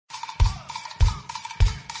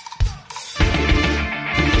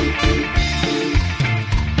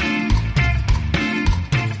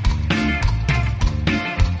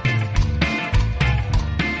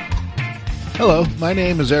Hello, my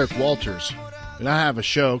name is Eric Walters, and I have a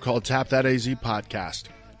show called Tap That AZ Podcast.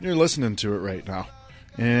 You're listening to it right now,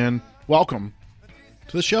 and welcome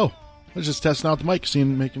to the show. I was just testing out the mic,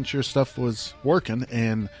 making sure stuff was working,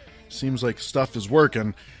 and seems like stuff is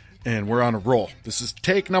working, and we're on a roll. This is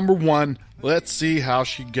take number 1. Let's see how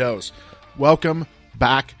she goes. Welcome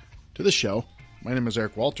back to the show. My name is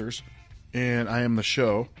Eric Walters, and I am the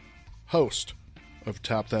show host of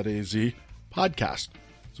Tap That AZ Podcast.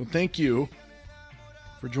 So thank you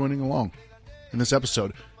for joining along in this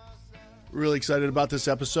episode. Really excited about this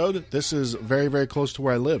episode. This is very, very close to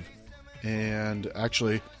where I live. And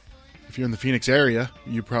actually, if you're in the Phoenix area,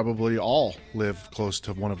 you probably all live close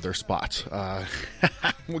to one of their spots.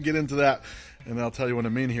 We'll get into that, and I'll tell you what I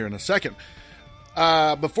mean here in a second.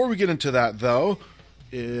 Before we get into that, though,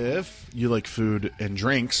 if you like food and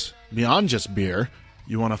drinks beyond just beer,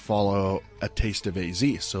 you want to follow A Taste of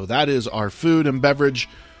AZ. So that is our food and beverage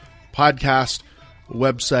podcast,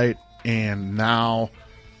 website, and now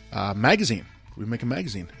magazine. We make a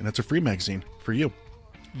magazine, and it's a free magazine for you.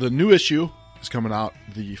 The new issue is coming out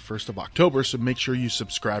the 1st of October, so make sure you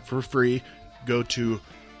subscribe for free. Go to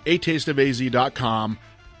atasteofaz.com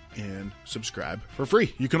and subscribe for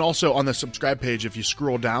free. You can also, on the subscribe page, if you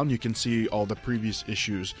scroll down, you can see all the previous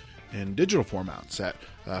issues in digital format.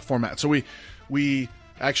 So we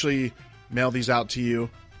actually mail these out to you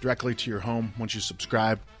directly to your home once you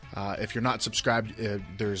subscribe. If you're not subscribed,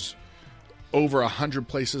 there's over 100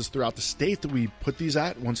 places throughout the state that we put these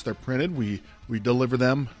at. Once they're printed, we deliver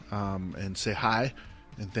them and say hi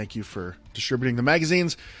and thank you for distributing the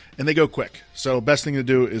magazines, and they go quick. So best thing to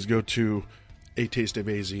do is go to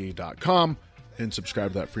atasteofaz.com and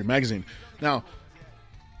subscribe to that free magazine. Now,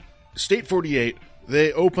 State 48,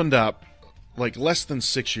 they opened up like less than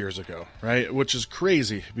 6 years ago, right? Which is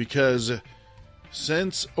crazy because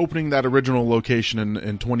since opening that original location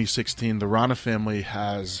in 2016, the Rana family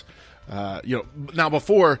has, now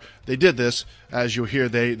before they did this, as you'll hear,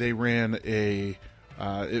 they ran it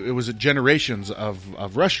was a generations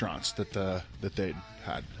of restaurants that they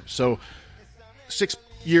had. So 6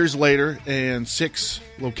 years later and 6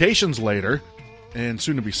 locations later, and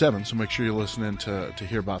soon to be 7. So make sure you're listening to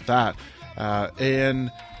hear about that.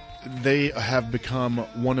 And they have become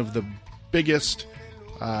one of the biggest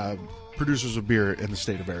producers of beer in the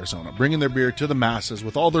state of Arizona, bringing their beer to the masses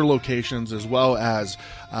with all their locations, as well as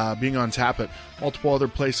being on tap at multiple other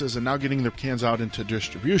places, and now getting their cans out into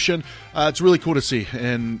distribution. It's really cool to see,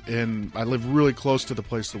 and I live really close to the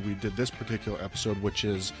place that we did this particular episode, which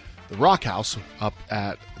is the Rock House up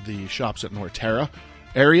at the Shops at Norterra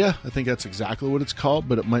area. I think that's exactly what it's called,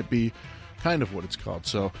 but it might be kind of what it's called.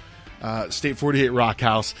 So State 48 Rock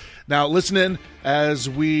House. Now, listen in as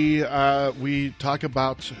we talk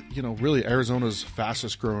about, really Arizona's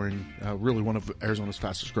fastest growing, really one of Arizona's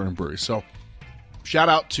fastest growing breweries. So, shout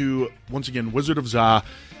out to, once again, Wizard of Za.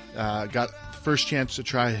 Got the first chance to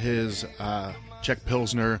try his Czech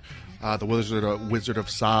Pilsner. The Wizard of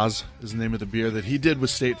Saz is the name of the beer that he did with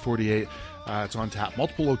State 48. It's on tap,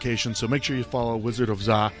 multiple locations. So make sure you follow Wizard of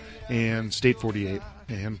Za and State 48.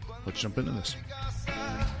 And let's jump into this.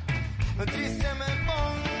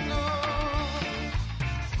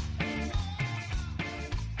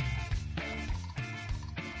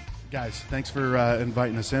 Guys, thanks for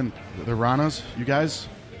inviting us in. The Ranas, you guys?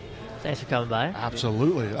 Thanks for coming by.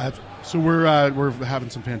 Absolutely. So we're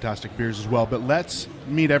having some fantastic beers as well, but let's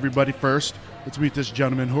meet everybody first. Let's meet this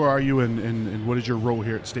gentleman. Who are you, and what is your role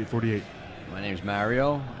here at State 48? My name's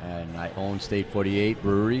Mario, and I own State 48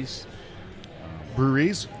 Breweries.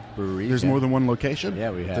 Breweries? There's more than one location?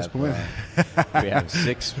 Yeah, we have. At this point? We have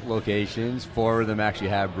 6 locations. 4 of them actually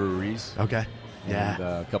have breweries. Okay. Yeah. And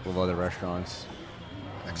a couple of other restaurants.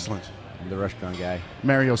 Excellent. I'm the restaurant guy.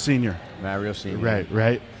 Mario Sr.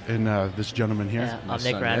 Right. And this gentleman here? Yeah, I'm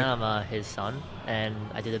Nick Rana. I'm his son, and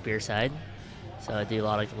I do the beer side. So I do a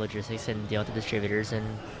lot of the logistics and deal with the distributors and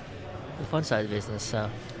the fun side of the business. So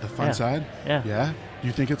the fun side? Yeah. Yeah? Do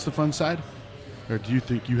you think it's the fun side? Or do you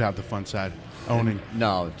think you have the fun side? Owning?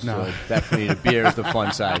 No. Definitely the beer is the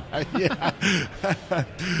fun side. Yeah.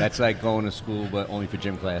 That's like going to school, but only for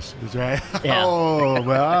gym class. That's right. Yeah. Oh,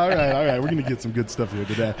 well, all right. We're going to get some good stuff here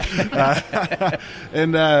today.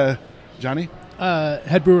 And Johnny?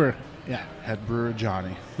 Head brewer. Yeah. Head brewer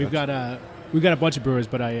Johnny. We've got a bunch of brewers,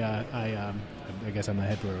 but I guess I'm the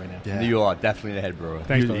head brewer right now. Yeah. You are definitely the head brewer.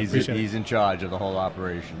 Thanks, Appreciate it. He's in charge of the whole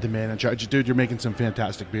operation. The man in charge. Dude, you're making some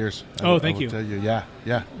fantastic beers. Thank you. I will tell you,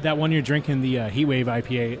 yeah. That one you're drinking, the Heatwave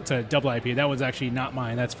IPA, it's a double IPA. That was actually not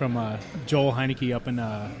mine. That's from Joel Heineke up in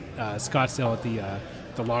Scottsdale at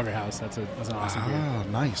the Lager House. That's an awesome beer. Oh,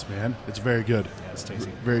 nice, man. It's very good. Yeah, it's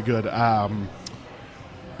tasty. Very good.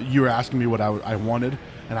 you were asking me what I wanted,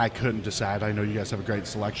 and I couldn't decide. I know you guys have a great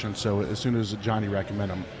selection, so as soon as Johnny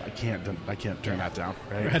recommended them, I can't turn that down.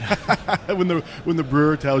 Right? when the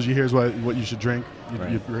brewer tells you here's what you should drink,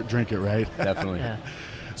 you drink it, right? Definitely. Yeah.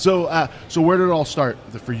 So where did it all start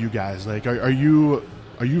for you guys? Like, are you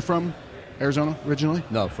from Arizona originally?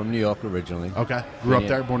 No, from New York originally. Okay. Grew up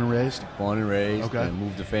there, born and raised? Born and raised. Okay. And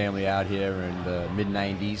moved the family out here in the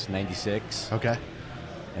mid-'90s, 96. Okay.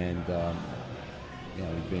 And,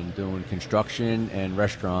 we've been doing construction and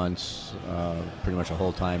restaurants pretty much the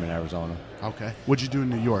whole time in Arizona. Okay. What'd you do in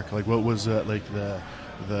New York? Like, what was like the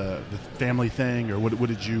family thing, or what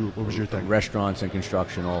was your thing? Restaurants and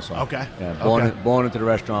construction also. Okay. Yeah, born into the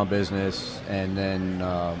restaurant business, and then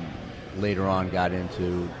later on got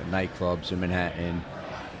into nightclubs in Manhattan,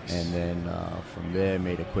 and then from there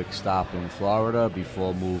made a quick stop in Florida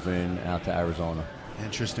before moving out to Arizona.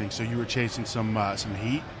 Interesting. So you were chasing some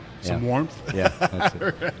heat, some warmth. Yeah, that's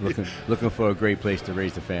it. Right. Looking for a great place to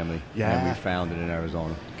raise the family. Yeah. And we found it in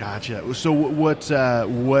Arizona. Gotcha. So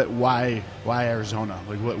why Arizona?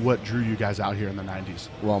 Like what drew you guys out here in the 90s?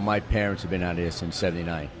 Well, my parents have been out here since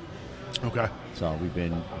 '79. Okay. So we've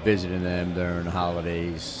been visiting them during the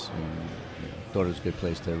holidays, and thought it was a good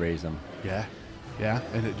place to raise them. Yeah. Yeah,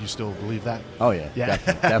 and do you still believe that? Oh yeah, Yeah.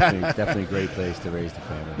 definitely a great place to raise the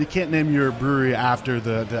family. You can't name your brewery after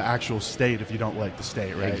the actual state if you don't like the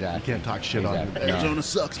state, right? Exactly. You can't talk shit Exactly. on it. Arizona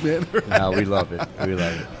sucks, man. No, we love it. We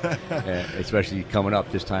love it. Yeah, especially coming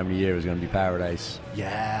up this time of the year is going to be paradise.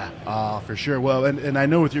 Yeah, for sure. Well, and I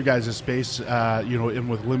know with your guys' space, and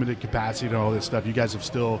with limited capacity and all this stuff, you guys have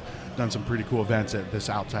still done some pretty cool events at this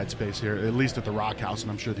outside space here, at least at the Rock House,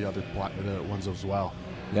 and I'm sure the other ones as well.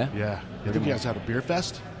 Yeah. Yeah. I think you guys had a beer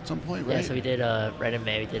fest at some point, right? Yeah, so we did right in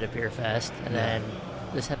May. We did a beer fest, and then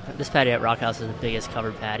this patio at Rock House is the biggest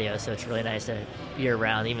covered patio, so it's really nice to year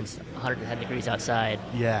round, even 110 degrees outside.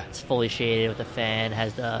 Yeah. It's fully shaded with a fan.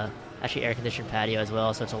 Has the actually air conditioned patio as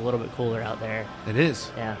well, so it's a little bit cooler out there. It is.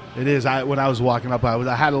 Yeah. It is. When I was walking up,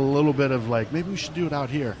 I had a little bit of like, maybe we should do it out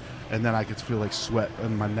here. And then I could feel like sweat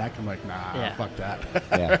in my neck. I'm like, nah, fuck that.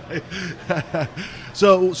 Yeah.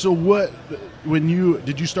 So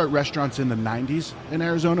did you start restaurants in the 90s in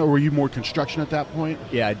Arizona, or were you more construction at that point?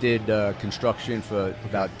 Yeah, I did construction for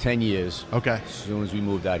about 10 years. Okay. As soon as we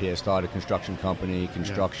moved out here, started a construction company,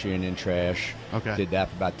 construction and trash. Okay. Did that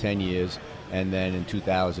for about 10 years. And then in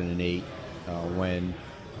 2008, when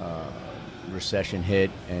recession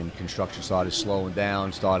hit and construction started slowing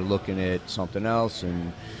down, started looking at something else,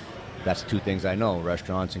 and that's two things I know,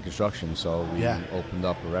 restaurants and construction. So we opened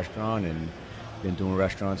up a restaurant and been doing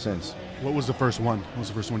restaurants since. What was the first one? What was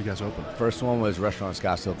the first one you guys opened? First one was restaurant in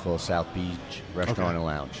Scottsdale called South Beach Restaurant and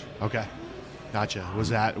Lounge. Okay. Gotcha. Was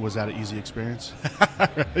that an easy experience?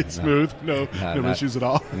 Smooth? No issues at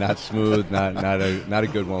all? Not smooth, not a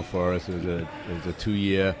good one for us. It was a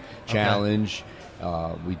 2-year challenge.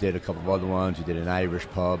 We did a couple of other ones. We did an Irish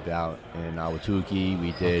pub out in Ahwatukee.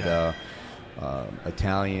 We did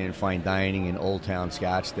Italian fine dining in Old Town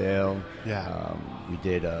Scottsdale. Yeah. We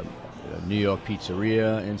did a New York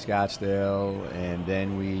pizzeria in Scottsdale, and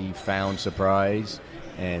then we found Surprise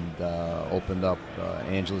and opened up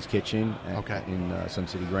Angela's Kitchen in Sun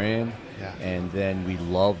City Grand. Yeah. And then we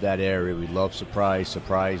loved that area. We loved Surprise.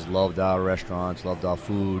 Surprise loved our restaurants, loved our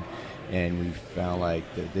food, and we found like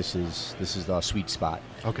this is our sweet spot.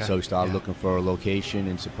 Okay. So we started looking for a location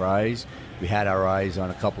in Surprise. We had our eyes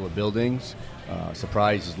on a couple of buildings.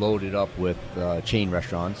 Surprise is loaded up with chain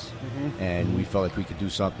restaurants, and we felt like we could do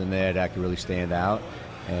something there that could really stand out.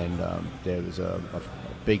 And there was a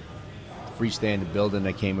big freestanding building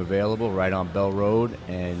that came available right on Bell Road,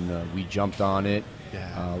 and we jumped on it.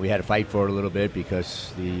 Yeah. We had to fight for it a little bit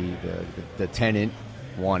because the tenant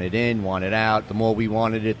wanted in, wanted out. The more we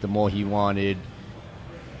wanted it, the more he wanted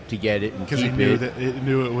to get it and keep it. Because he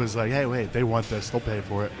knew it was like, hey, wait, they want this, they'll pay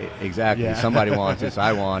for it. Exactly. Yeah. Somebody wants this,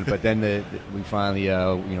 I want. But then we finally,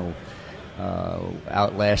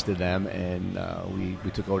 outlasted them, and we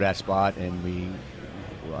took over that spot, and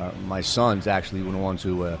my sons actually were the ones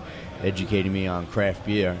who educated me on craft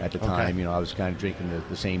beer at the time. I was kind of drinking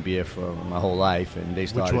the same beer for my whole life, and they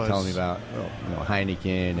started telling me about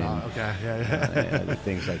Heineken and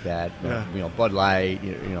things like that. Yeah. Bud Light,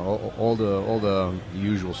 all the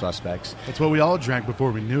usual suspects. That's what we all drank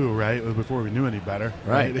before we knew, right? Before we knew any better.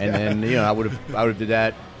 Right. And then I would have did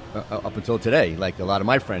that up until today, like a lot of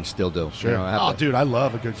my friends still do. Sure. You know, I have Oh, to- dude, I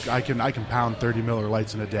love a good. I can pound 30 Miller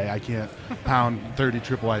Lights in a day. I can't pound 30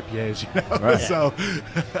 triple IPAs. You know, Right.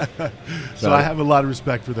 so I have a lot of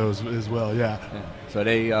respect for those as well. Yeah. So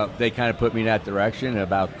they kind of put me in that direction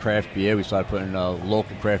about craft beer. We started putting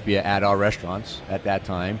local craft beer at our restaurants at that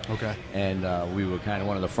time. Okay. And we were kind of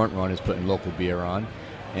one of the front runners putting local beer on.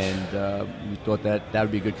 And we thought that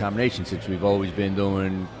would be a good combination since we've always been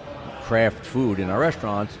doing craft food in our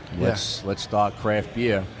restaurants. Let's start craft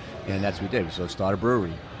beer, and that's what we did. So let's start a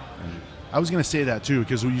brewery. I was going to say that too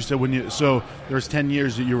because you said so there was 10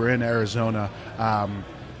 years that you were in Arizona.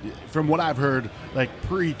 From what I've heard, like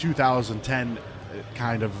pre 2010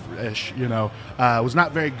 kind of ish, was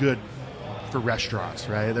not very good for restaurants,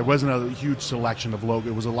 right? There wasn't a huge selection of local.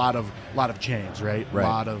 It was a lot of chains, right? Right.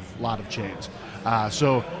 Lot of chains.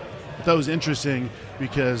 So that was interesting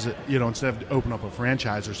because instead of open up a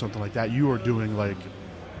franchise or something like that, you were doing like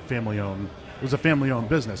family owned. It was a family owned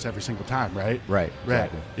business every single time, right? Right.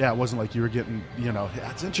 Exactly. Yeah, it wasn't like you were getting.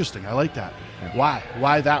 That's interesting. I like that. Yeah.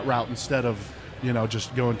 Why that route instead of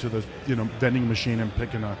just going to the vending machine and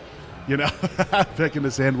picking a picking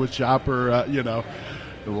a sandwich shop or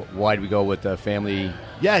Why do we go with the family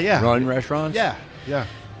run restaurants? Yeah.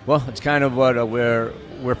 Well, it's kind of what we're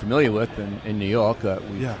familiar with in New York.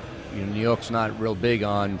 New York's not real big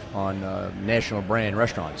on national brand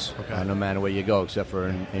restaurants. Okay. No matter where you go, except for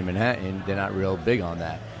in Manhattan, they're not real big on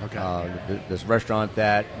that. Okay. This restaurant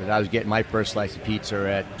that I was getting my first slice of pizza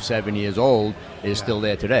at 7 years old is still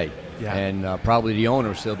there today. Yeah. And probably the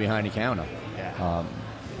owner is still behind the counter. Yeah.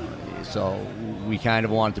 So we kind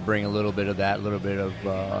of wanted to bring a little bit of that, a little bit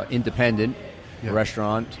of independent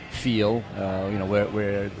restaurant feel,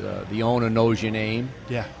 where the owner knows your name.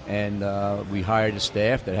 Yeah. And we hired a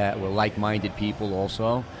staff that were like-minded people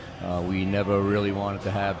also. We never really wanted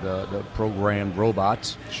to have the programmed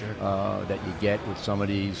robots that you get with some of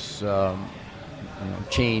these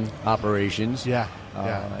chain operations. Yeah.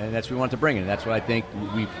 And that's what we want to bring in. That's what I think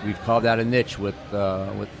we've carved out a niche with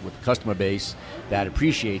the customer base that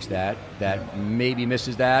appreciates that maybe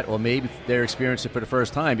misses that, or maybe they're experiencing it for the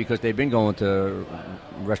first time because they've been going to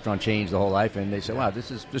restaurant chains the whole life, and they say, "Wow,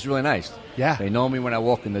 this is really nice." Yeah. They know me when I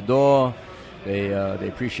walk in the door. They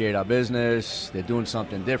appreciate our business. They're doing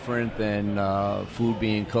something different than food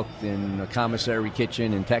being cooked in a commissary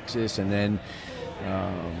kitchen in Texas, and then.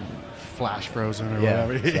 Flash frozen or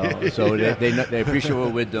whatever. So they appreciate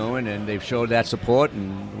what we're doing, and they've showed that support,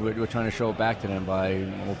 and we're trying to show it back to them by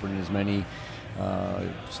opening as many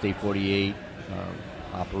State 48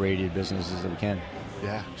 operated businesses as we can.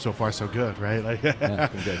 Yeah, so far so good, right? Like, Yeah,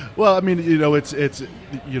 it's been good. well, I mean, it's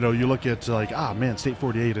you look at like, man, State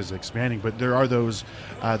 48 is expanding, but there are those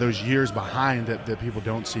years behind that people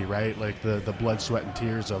don't see, right? Like the blood, sweat, and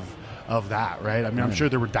tears of that, right? I mean, I'm sure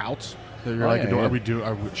there were doubts. That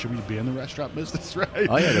you're should we be in the restaurant business, right?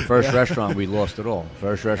 Oh yeah, the first restaurant we lost it all.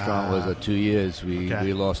 First restaurant was 2 years.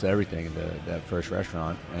 We lost everything in that first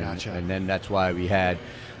restaurant, and then that's why we had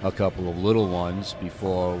a couple of little ones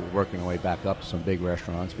before working our way back up to some big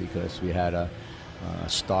restaurants, because we had to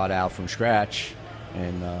start out from scratch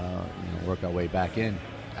and work our way back in.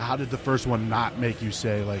 How did the first one not make you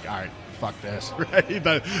say like, all right, fuck this, right?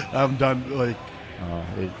 I'm done, like,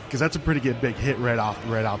 because that's a pretty big hit right out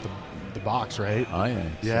the box, right? Oh yeah,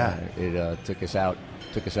 yeah. It took us out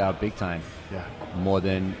big time. Yeah, more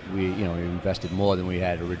than we invested more than we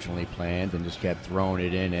had originally planned, and just kept throwing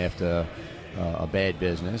it in after a bad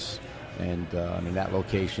business. And that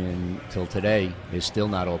location till today is still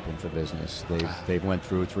not open for business. They've went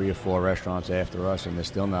through 3 or 4 restaurants after us, and they're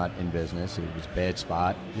still not in business. It was a bad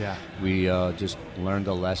spot. Yeah, we just learned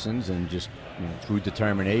the lessons, and just through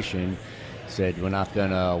determination said we're not going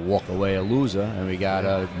to walk away a loser, and we got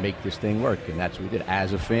to make this thing work. And that's what we did.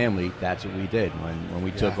 As a family, that's what we did. When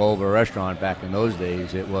we took over a restaurant back in those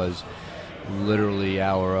days, it was literally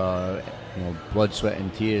our blood, sweat,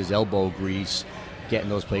 and tears, elbow grease, getting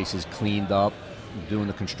those places cleaned up, doing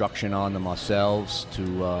the construction on them ourselves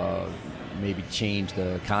to maybe change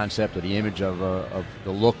the concept or the image of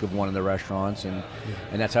the look of one of the restaurants. And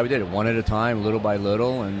that's how we did it, one at a time, little by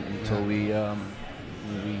little, and until we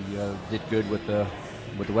did good with the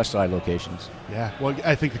West Side locations. Yeah, well,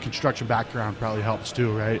 I think the construction background probably helps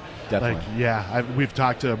too, right? Definitely. Like, we've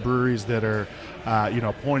talked to breweries that are,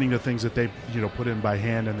 pointing to things that they, put in by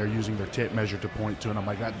hand, and they're using their tape measure to point to, and I'm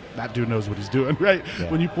like, that dude knows what he's doing, right?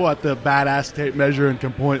 Yeah. When you pull out the badass tape measure and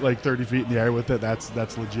can point like 30 feet in the air with it,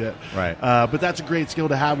 that's legit. Right. But that's a great skill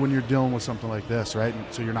to have when you're dealing with something like this, right? And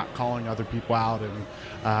so you're not calling other people out and,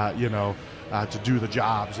 to do the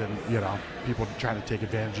jobs, and people trying to take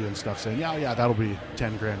advantage of you and stuff, saying, yeah, that'll be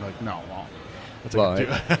 $10,000. Like, no, well, That's Well,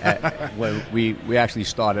 like when we actually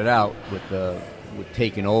started out with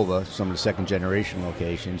taking over some of the second generation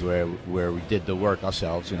locations where we did the work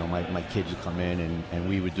ourselves. My kids would come in and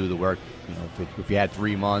we would do the work. If we had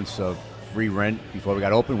 3 months of free rent before we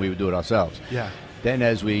got open, we would do it ourselves. Yeah. Then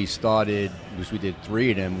as we started, because we did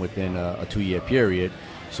 3 of them within a 2-year period,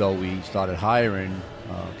 so we started hiring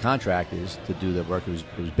contractors to do the work. It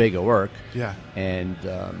was bigger work. Yeah. And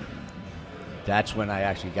that's when I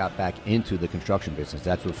actually got back into the construction business.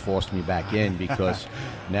 That's what forced me back in, because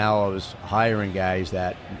now I was hiring guys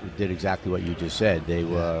that did exactly what you just said. They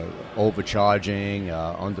were overcharging,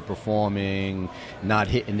 underperforming, not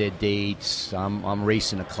hitting their dates. I'm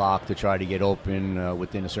racing the clock to try to get open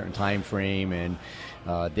within a certain time frame, and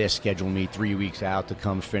they're scheduling me 3 weeks out to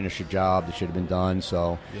come finish a job that should have been done.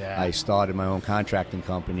 So I started my own contracting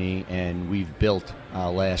company, and we've built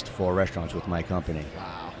our last 4 restaurants with my company.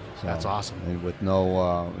 Wow. So, That's awesome. And with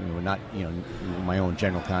no, we're not, my own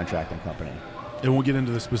general contracting company. And we'll get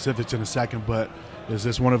into the specifics in a second, but is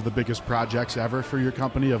this one of the biggest projects ever for your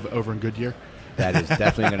company over in Goodyear? That is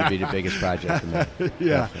definitely going to be the biggest project for me.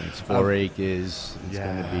 Yeah. Definitely. It's 4 acres. It's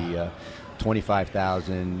going to be a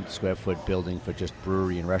 25,000 square foot building for just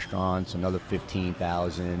brewery and restaurants, another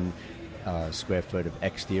 15,000 square foot of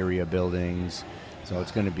exterior buildings. So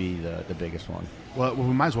it's going to be the biggest one. Well, we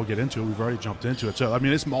might as well get into it. We've already jumped into it. So, I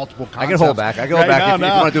mean, it's multiple concepts. I can hold back. I can hold back if you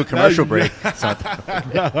want to do a commercial break.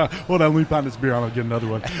 Hold on, let me pound this beer on. I'll get another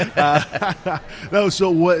one. No,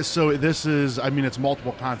 so this is, I mean, it's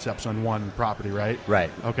multiple concepts on one property, right?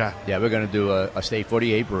 Right. Okay. Yeah, we're going to do a State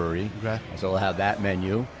 48 brewery. Okay. So we'll have that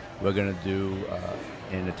menu. We're going to do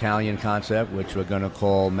an Italian concept, which we're going to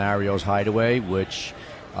call Mario's Hideaway, which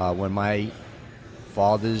when my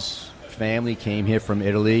father's family came here from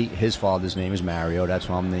Italy, his father's name is Mario. That's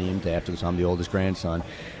who I'm named after, because I'm the oldest grandson.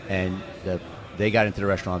 And they got into the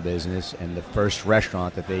restaurant business, and the first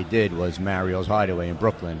restaurant that they did was Mario's Hideaway in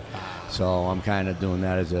Brooklyn. So I'm kind of doing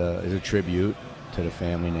that as a tribute to the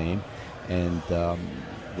family name. And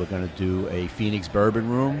we're going to do a Phoenix Bourbon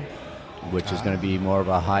Room, which is going to be more of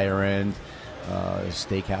a higher-end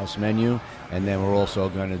steakhouse menu. And then we're also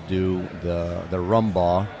going to do the Rum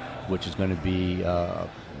Bar, which is going to be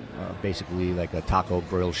basically like a taco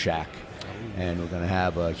grill shack. And we're going to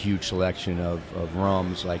have a huge selection of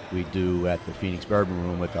rums like we do at the Phoenix Bourbon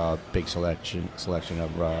Room, with a big selection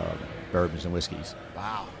of bourbons and whiskeys.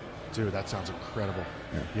 Wow. Dude, that sounds incredible.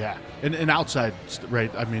 Yeah. And outside,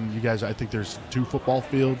 right, I mean, you guys, I think there's 2 football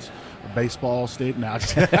fields, a baseball stadium,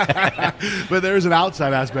 but there's an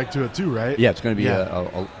outside aspect to it too, right? Yeah, it's going to be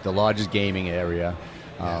the largest gaming area.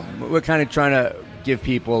 We're kind of trying to give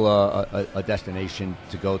people a destination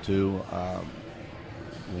to go to.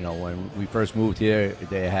 When we first moved here,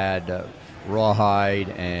 they had Rawhide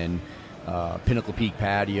and Pinnacle Peak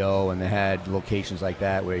Patio, and they had locations like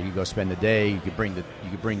that where you go spend the day. You could bring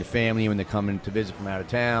the family when they're coming to visit from out of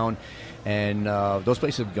town, and those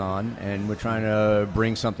places have gone. And we're trying to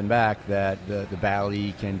bring something back that the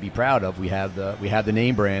Valley can be proud of. We have the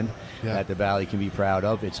name brand that the Valley can be proud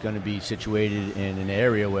of. It's going to be situated in an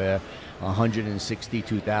area where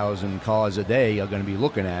 162,000 cars a day are going to be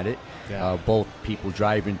looking at it. Both people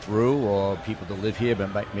driving through or people that live here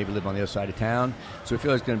but maybe live on the other side of town. So we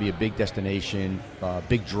feel it's going to be a big destination,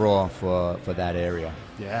 big draw for that area.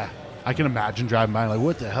 Yeah. I can imagine driving by like,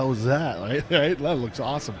 what the hell is that? Like, right? That looks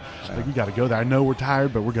awesome. Like, we got to go there. I know we're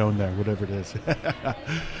tired, but we're going there, whatever it is.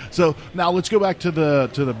 So now let's go back to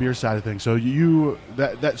the beer side of things. So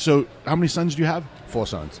so how many sons do you have? 4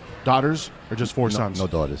 sons. Daughters or just 4 sons? No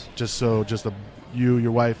daughters. Just you,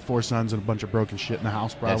 your wife, 4 sons, and a bunch of broken shit in the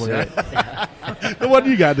house, probably. That's Right? What do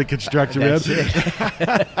you got in the construction, man?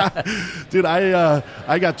 Dude,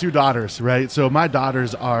 I got 2 daughters, right? So my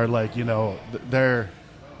daughters are like, they're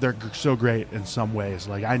so great in some ways.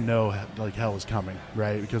 Like, I know like hell is coming,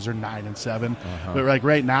 right? Because they're 9 and 7. But like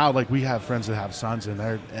right now, like we have friends that have sons, and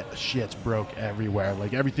their shit's broke everywhere.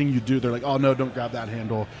 Like everything you do, they're like, oh no, don't grab that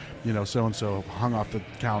handle. So and so hung off the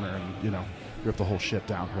counter and rip the whole shit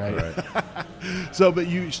down, right? So, but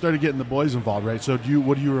you started getting the boys involved, right? So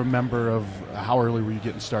what do you remember of how early were you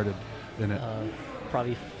getting started in it?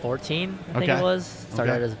 Probably 14, I think it was.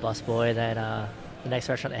 Started as a busboy. Then the next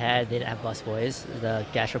restaurant they had, they didn't have busboys. The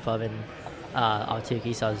Gastropub in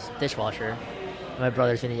Ahwatukee, so I was dishwasher. My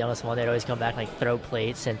brothers being the youngest one, they'd always come back and like throw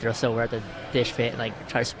plates and throw silverware at the dish pit and like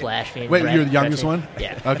try to splash me. Wait, you're the youngest one?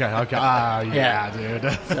 Yeah. Okay. Yeah, dude.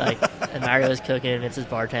 So and Mario was cooking, Vince was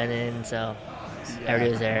bartending, so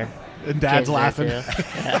everybody was there. And Dad's Kids laughing.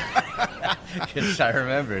 Yeah. Yes, I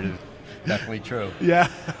remember. Definitely true. Yeah.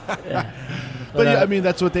 Yeah. But I mean,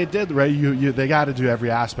 that's what they did, right? They got to do every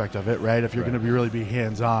aspect of it, right? If you're going to really be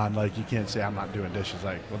hands on, like you can't say I'm not doing dishes.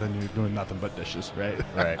 Like, well, then you're doing nothing but dishes, right?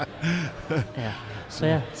 Right. Yeah. So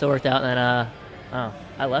it worked out, and then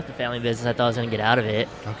I left the family business. I thought I was going to get out of it.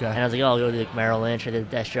 Okay. And I was like, I'll go to Merrill Lynch. I did a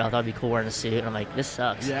desk job. I thought it'd be cool wearing a suit. And I'm like, this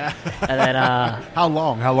sucks. Yeah. And then How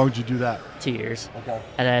long did you do that? 2 years. Okay.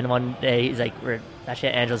 And then one day he's like, we're actually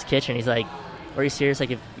at Angela's Kitchen. He's like, are you serious?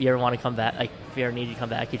 Like, if you ever want to come back, like if you ever need to come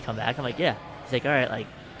back, you'd come back. I'm like, yeah. He's like, all right, like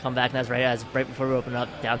come back. And that's right. As right before we opened up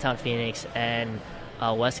downtown Phoenix and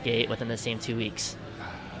Westgate within the same 2 weeks.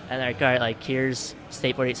 And they're like, all right, like here's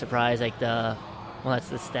State 48 Surprise, like the one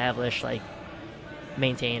that's established, like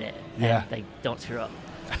maintain it. Yeah. And like don't screw up.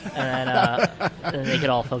 And then they could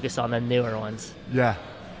all focus on the newer ones. Yeah.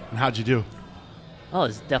 And how'd you do? Oh,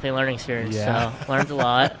 it's definitely a learning experience. Yeah. So learned a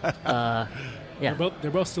lot. Yeah. They're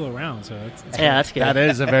both still around, so it's Yeah, that's good. That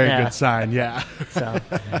is a very Yeah. good sign. Yeah. So,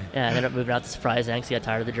 yeah, I ended up moving out to Surprise Ends. Got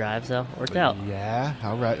tired of the drive, so it worked out. Yeah.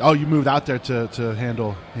 All right. Oh, you moved out there to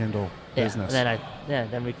handle business. And then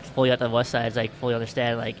then we fully got the West Side. It's like fully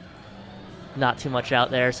understand like not too much out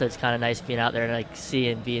there, so it's kind of nice being out there and like see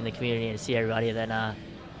and be in the community and see everybody. And then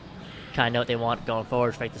kind of know what they want going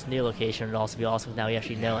forward for like this new location. Would also be awesome. Now we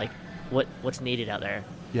actually know like what's needed out there.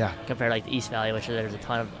 Yeah. Compared to like the East Valley, which there's a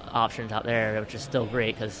ton of options out there, which is still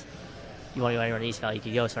great because you want to go anywhere in the East Valley, you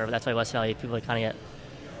could go somewhere. But that's why West Valley people kind of get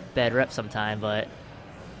bad rep sometime, but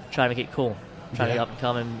try to make it cool. Try to get up and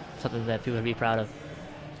come and something that people would be proud of.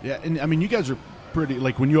 Yeah, and I mean, you guys are pretty,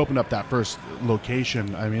 like when you opened up that first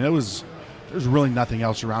location, I mean, there's really nothing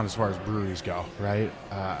else around as far as breweries go, right?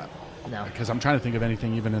 No. Because I'm trying to think of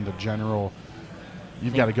anything even in the general,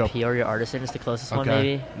 you've got to go. Peoria Artisan is the closest one,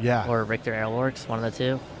 Okay. maybe. Yeah. Or Richter Ale Works, one of the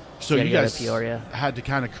two. So you you gotta go guys to Peoria. had to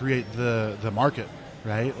kind of create the market,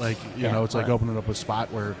 right? Like, you Yeah, know, it's like right. opening up a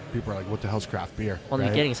spot where people are like, what the hell's craft beer? Well, right?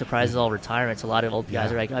 you're getting surprises all retirements. A lot of old guys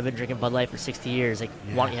Yeah. are like, I've been drinking Bud Light for 60 years. Like,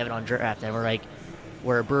 Yeah. why don't you have it on draft? And we're like,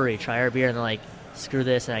 we're a brewery. Try our beer. And they're like, screw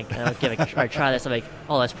this. And I'll give it, or try this. I'm like,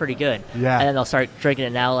 oh, that's pretty good. Yeah. And then they'll start drinking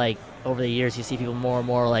it now. Like, over the years, you see people more and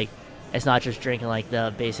more like, it's not just drinking like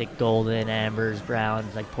the basic golden, ambers,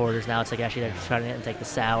 browns, like porters. Now it's like actually they're trying to take the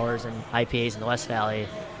sours and IPAs in the West Valley.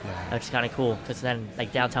 Yeah. Which is kind of cool because then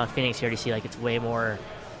like downtown Phoenix here, you see like it's way more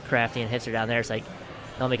crafty and hipster down there. It's like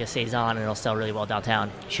they'll make a saison and it'll sell really well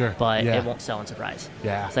downtown. Sure. But Yeah. it won't sell in Surprise.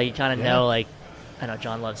 Yeah. So you kind of Yeah. know like, I know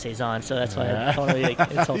John loves saison, so that's why I don't really like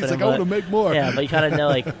insulting He's like, him. I want to but- make more. Yeah, but you kind of know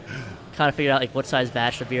like, kind of figure out like what size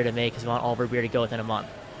batch of beer to make because we want all of our beer to go within a month.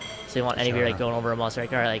 So you want any beer Sure. like going over a month. So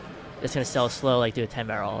like, all right, like it's gonna sell slow, like do a 10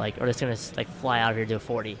 barrel, like or it's gonna like fly out of here, do a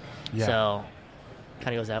 40. Yeah. So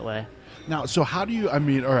kind of goes that way. Now, so how do you, I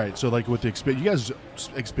mean, all right, so like with the you guys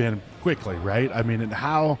expand quickly, right? I mean, and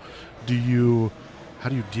how do you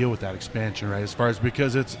deal with that expansion, right? As far as,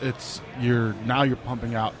 because you're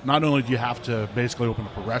pumping out, not only do you have to basically open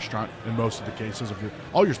up a restaurant in most of the cases of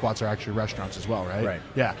all your spots are actually restaurants as well, right? Right.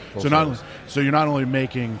 Yeah. Full So service. you're not only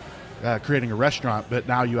making, creating a restaurant, but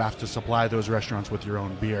now you have to supply those restaurants with your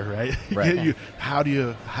own beer, right? Right. How do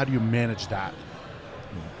you manage that?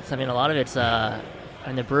 So I mean, a lot of it's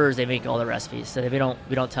and the brewers, they make all the recipes. So we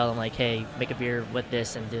don't tell them like, hey, make a beer with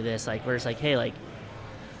this and do this. Like we're just like, hey, like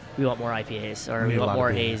we want more IPAs or We need we a want lot more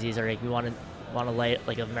of beer. hazies or like we want a light,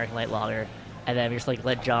 like an American light lager. And then we just like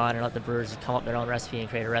let John or let the brewers come up with their own recipe and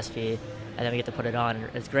create a recipe, and then we get to put it on.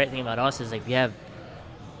 And the great thing about us is like we have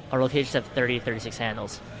our locations have 30 to 36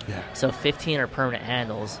 handles. Yeah. So 15 are permanent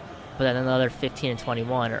handles, but then another 15 and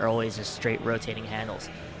 21 are always just straight rotating handles.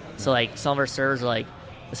 So like some of our servers are like,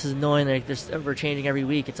 this is annoying, like we're changing every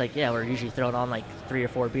week. It's like, yeah, we're usually throwing on like 3 or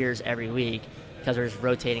 4 beers every week because we're just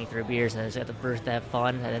rotating through beers, and they just have the brewers to have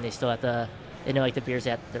fun, and then they still have to, they know like the beers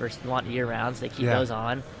that they want year round, so they keep Yeah. those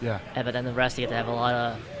on. Yeah. And, but then the rest, you get to have a lot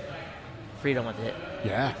of freedom with it.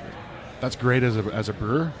 Yeah. That's great as a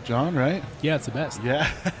brewer, John, right? Yeah, it's the best. Yeah.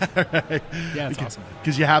 Right. Yeah, it's awesome.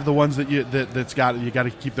 Because you have the ones that you got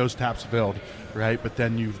to keep those taps filled, right? But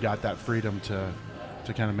then you've got that freedom to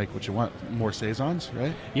kind of make what you want. More saisons,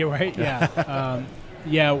 right? Yeah, right. Yeah,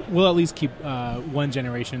 yeah. We'll at least keep one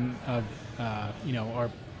generation of our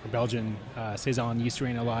Belgian saison yeast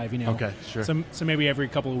strain alive. Okay, sure. So maybe every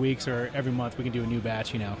couple of weeks or every month we can do a new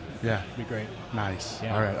batch. Yeah. It'd be great. Nice.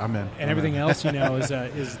 Yeah. All right, I'm in. And everything else,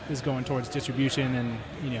 is going towards distribution, and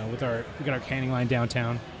we got our canning line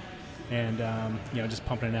downtown, and just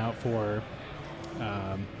pumping it out for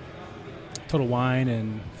Total Wine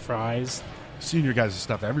and Fries. Seeing your guys'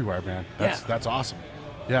 stuff everywhere, man. That's awesome.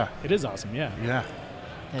 Yeah. It is awesome. Yeah. Yeah.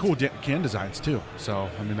 Cool can designs too. So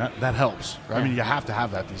I mean that helps. Right? I Yeah. mean you have to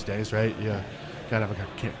have that these days, right? Yeah. Gotta have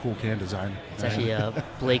a cool can design. It's actually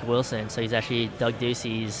Blake Wilson, so he's actually Doug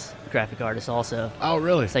Ducey's graphic artist also. Oh,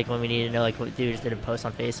 really? It's like when we needed to know, like, what dude just did a post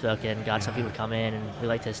on Facebook and got some people to come in, and we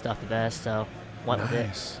liked his stuff the best, so went with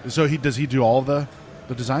it. So does he do all the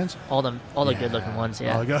designs? All the good looking ones,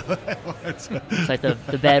 yeah. It's It's like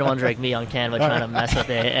the bad ones are like me on Canva trying to mess with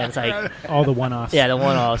it, and it's like All the one-offs. yeah, the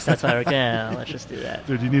one-offs. That's why we're like, yeah, let's just do that.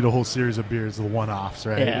 Dude, you need a whole series of beers, the one-offs,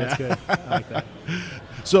 right? Yeah. That's good. I like that.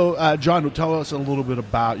 So, John, tell us a little bit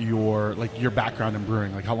about your background in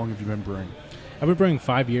brewing. Like, how long have you been brewing? I've been brewing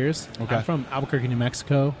 5 years. Okay. I'm from Albuquerque, New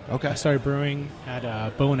Mexico. Okay. I started brewing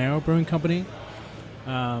at Bow and Arrow Brewing Company.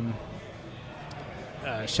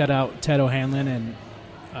 Shout out Ted O'Hanlon and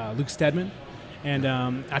Luke Stedman. And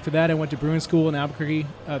after that, I went to brewing school in Albuquerque.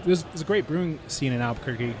 There's a great brewing scene in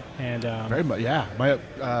Albuquerque. And Very much, yeah. My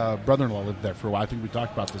brother-in-law lived there for a while. I think we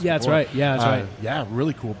talked about this Yeah, that's before. right. Yeah, that's right. Yeah,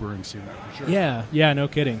 really cool brewing scene there, for sure. yeah, no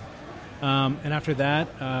kidding. And after that,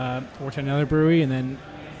 I worked at another brewery, and then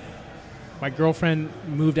my girlfriend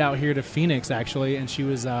moved out here to Phoenix, actually, and she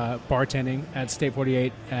was bartending at State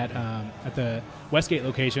 48 at the Westgate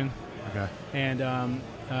location. Okay. And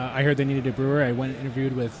I heard they needed a brewer. I went and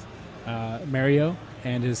interviewed with Mario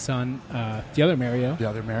and his son, the other Mario, The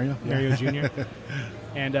other Mario? Yeah. Mario Jr.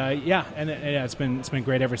 And it's been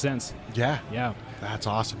great ever since. Yeah. Yeah. That's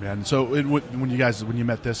awesome, man. So when you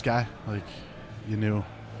met this guy, like, you knew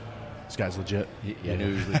this guy's legit. I knew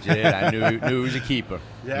he was legit. I knew he was a keeper.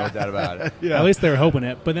 Yeah. No doubt about it. Yeah. At least they were hoping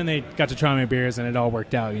it, but then they got to try my beers and it all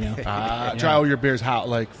worked out. Try all your beers, how,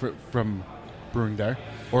 like, from brewing there?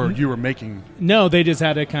 Or you were making... No, they just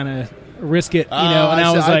had to kind of risk it, Oh, and I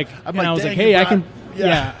I was see. like, I'm and I was dang, like, hey, you I brought- can,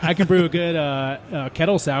 yeah. I can brew a good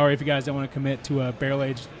kettle sour if you guys don't want to commit to a barrel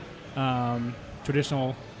aged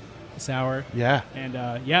traditional sour. Yeah. And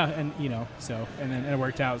and then it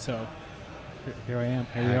worked out. So here I am.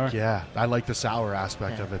 Here we are. Heck yeah. I like the sour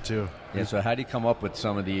aspect of it, too. Yeah, so how do you come up with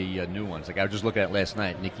some of the new ones? Like, I was just looking at it last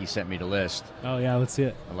night. Nikki sent me the list. Oh yeah, let's see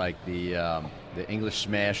it. Like the English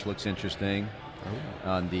Smash looks interesting.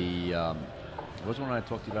 On the what was the one I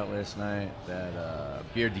talked to you about last night? That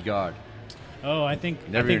Bière de Garde. Oh, I think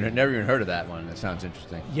Never even heard of that one. That sounds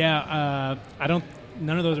interesting. Yeah, I don't.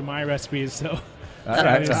 None of those are my recipes, so.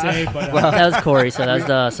 Alright. Sorry to say, but That was Corey, so that was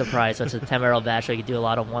the surprise. So it's a 10-barrel batch, so you could do a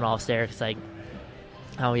lot of one-offs there. Because like,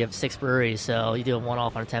 we have 6 breweries, so you do a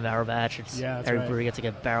one-off on a 10-barrel batch. Yeah, that's every right. brewery gets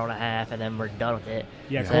like a barrel and a half, and then we're done with it.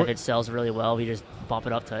 Yeah, So if it sells really well, we just bump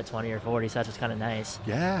it up to 20 or 40. So that's what's kind of nice.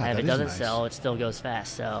 Yeah, And that if it is doesn't nice. sell, it still goes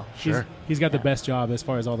fast. So Sure. He's got the best job as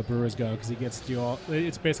far as all the brewers go because he gets to do all.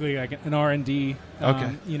 It's basically like an R&D,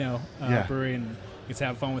 Okay. Yeah. brewery, and gets to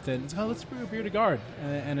have fun with it. And so let's brew a Bière de Garde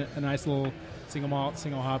and a nice little single malt,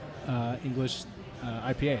 single hop English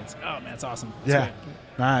IPA. It's, oh man, it's awesome. It's Yeah. great.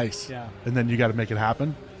 Nice. Yeah. And then you got to make it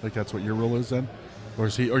happen? Like, that's what your rule is then? Or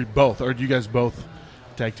is he, or both? Or do you guys both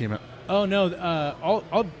tag team it? Oh no, all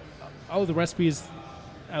of the recipes,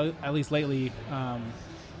 at least lately,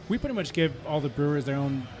 we pretty much give all the brewers their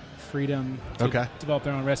own freedom to Okay. develop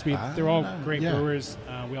their own recipe. They're all great yeah. brewers.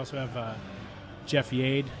 We also have Jeff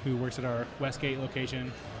Yade, who works at our Westgate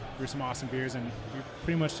location. Brews some awesome beers, and we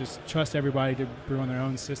pretty much just trust everybody to brew on their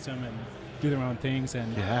own system and do their own things.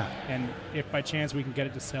 And Yeah. and if by chance we can get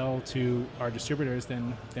it to sell to our distributors,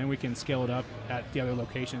 then we can scale it up at the other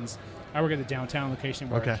locations. I work at the downtown location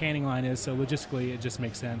where Okay. our canning line is, so logistically it just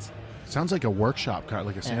makes sense. Sounds like a workshop, kind of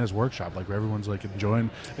like a Santa's workshop, like where everyone's like enjoying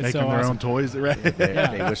making so their awesome. own toys, right?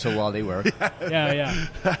 They whistle while they work. Yeah.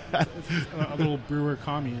 It's a little brewer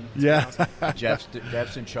commune. It's Yeah. awesome.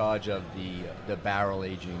 Jeff's in charge of the barrel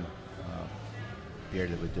aging beer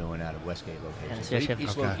that we're doing out of Westgate location. Yeah, So so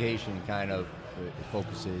each Okay. location kind of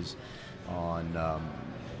focuses on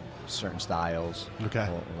certain styles. Okay.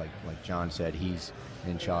 Or like John said, he's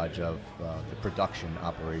in charge of the production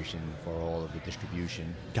operation for all of the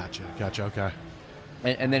distribution, Gotcha. Okay.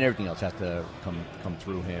 and then everything else has to come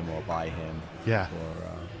through him or by him. Yeah.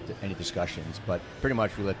 For any discussions, but pretty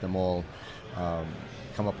much we let them all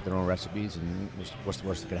come up with their own recipes, and what's the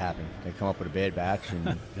worst that could happen? They come up with a bad batch,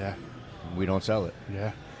 and Yeah. we don't sell it.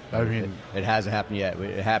 Yeah. I mean, It hasn't happened yet.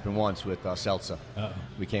 It happened once with seltzer. Uh-oh.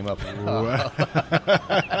 We came up with Yeah,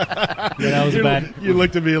 that was a bad. you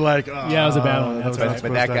looked at me like, oh, Yeah, it was a bad one. That's that was right. but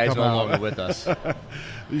supposed that to guy's come no out. longer with us.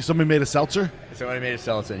 Somebody made a seltzer? Somebody made a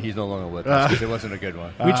seltzer, and he's no longer with us because it wasn't a good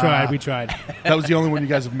one. We tried. That was the only one you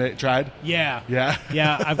guys have tried? Yeah. Yeah.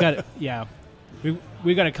 Yeah, I've got. Yeah,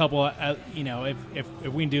 we got a couple. If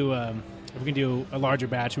we can do a larger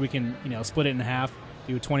batch, we can split it in half,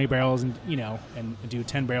 do 20 barrels, and and do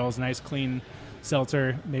 10 barrels, nice clean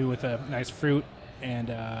seltzer, maybe with a nice fruit and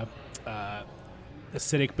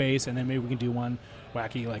acidic base, and then maybe we can do one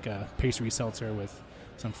wacky like a pastry seltzer with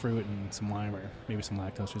some fruit and some lime or maybe some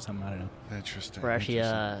lactose or something. I don't know. Interesting. We're actually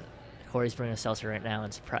Corey's bringing a seltzer right now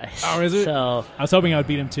in surprise. Oh, is it? So I was hoping I would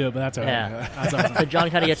beat him to it, but that's all right. Yeah. That's awesome. so John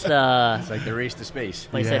kind of gets the It's like the race to space.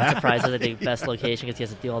 like I said, surprise at the best location because he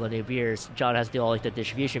has to do all the new beers. John has to do all like the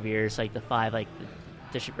distribution beers, like the 5 like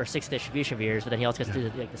or 6 distribution beers, but then he also gets to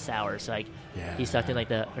do like the sours. So like he's stuck in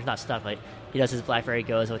like or not stuck, like he does his Blackberry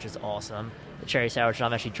Goza, which is awesome. The cherry sour, which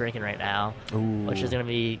I'm actually drinking right now, which is going to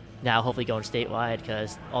be now hopefully going statewide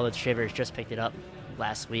because all the distributors just picked it up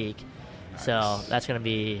last week. Nice. So that's going to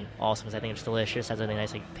be awesome because I think it's delicious. Has a really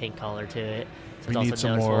nice like pink color to it. So we it's need also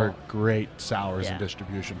some noticeable. more great sours in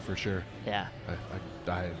distribution for sure. Yeah.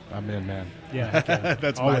 I'm in, man. Yeah, okay.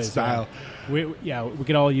 That's Always, my style. We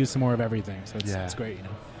could all use some more of everything, so it's great, you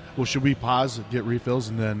know. Well, should we pause, get refills,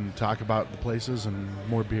 and then talk about the places and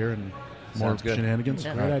more beer and more shenanigans?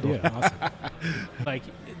 Yeah. Great idea. Awesome. Like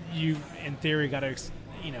you, in theory, got to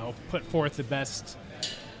put forth the best.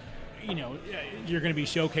 You're going to be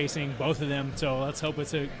showcasing both of them, so let's hope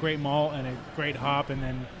it's a great malt and a great hop, and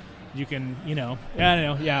then you can, I don't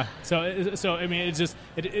know, yeah. So I mean, it's just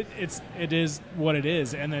it is what it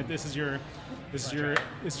is, and this is your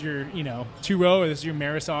 2-row, or this is your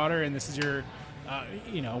Maris Otter, and this is your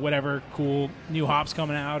whatever cool new hops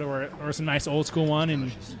coming out, or some nice old school one,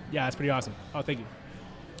 and yeah, it's pretty awesome. Oh, thank you.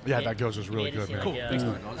 Yeah, that goes was really good, man. Cool. Thanks,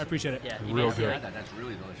 I appreciate it. Yeah, real good. That's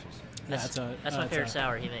really delicious. That's my favorite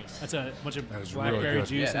sour he makes. That's a bunch of really blackberry good.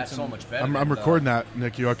 juice. Yeah, and that's so some, much better. I'm recording that,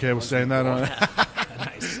 Nick. You okay with saying that?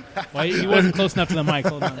 Nice. Well, he wasn't close enough to the mic.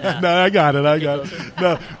 Hold on. No, I got it.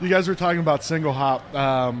 No, you guys were talking about single hop,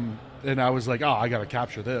 and I was like, I got to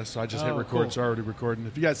capture this. So I just hit record. Cool. It's already recording.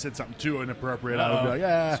 If you guys said something too inappropriate, I would be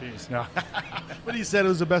like, Jeez. No. But he said it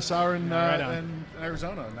was the best sour in on.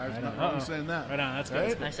 Arizona. And I was not wrong saying that. Right on. That's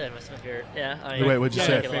good. Right? I said it's my favorite. Yeah. I mean, Wait, what'd you I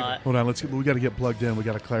say? like it a lot. Hold on. We got to get plugged in. We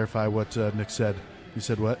got to clarify what Nick said. You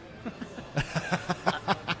said what?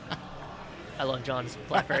 I love John's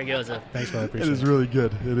Blackberry Goza. Thanks, brother. It Appreciate is really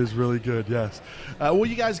good. It is really good, yes. Well,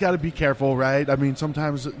 you guys got to be careful, right? I mean,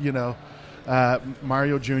 sometimes,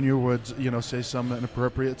 Mario Jr. would, say some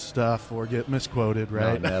inappropriate stuff or get misquoted,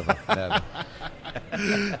 right? No, never.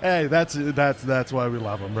 Hey, that's why we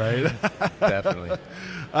love him, right? Definitely.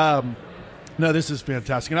 No, this is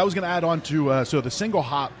fantastic. And I was going to add on to, so the single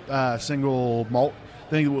hop, single malt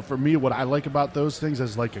thing, for me, what I like about those things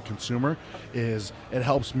as like a consumer is it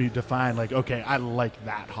helps me define like, okay, I like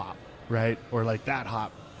that hop, right? Or like that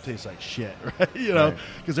hop tastes like shit, right?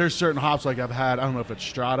 Because there's certain hops like I've had, I don't know if it's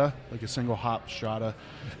Strata, like a single hop Strata,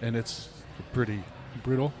 and it's pretty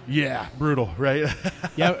brutal. Yeah, brutal, right?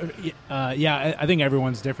 I think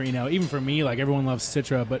everyone's different. Even for me, like everyone loves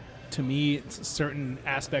Citra, but to me, certain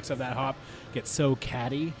aspects of that hop get so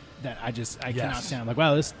catty that I cannot stand. I'm like,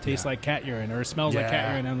 wow, this tastes like cat urine or smells like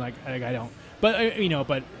cat urine. And I'm like, I don't. But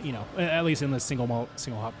at least in the single malt,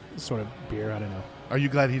 single hop sort of beer, I don't know. Are you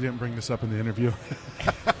glad he didn't bring this up in the interview?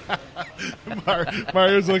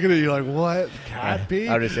 Mario's looking at you like, what? Cat pee?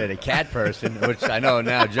 I would have said a cat person, which I know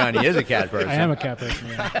now Johnny is a cat person. I am a cat person,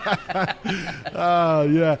 yeah.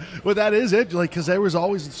 Yeah. Well, that is it. Like, because there was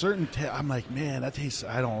always a certain I'm like, man, that tastes,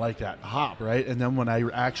 I don't like that hop, right? And then when I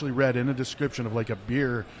actually read in a description of like a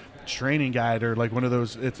beer training guide or like one of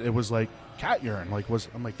those, it was like cat urine.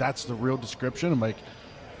 I'm like, that's the real description? I'm like,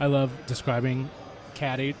 I love describing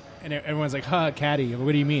catty, and everyone's like, catty.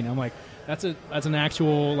 What do you mean? I'm like, that's an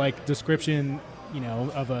actual like description,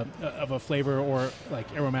 of a flavor or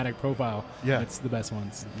like aromatic profile. Yeah, it's the best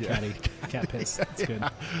ones. Catty, cat piss. It's good.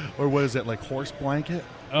 Or what is it, like horse blanket?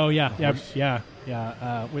 Oh yeah.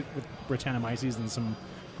 With Brettanomyces and some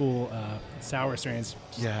cool sour strains.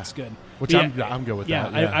 Yeah, it's good. Which I'm good with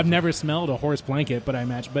that. Yeah, I've never smelled a horse blanket, but I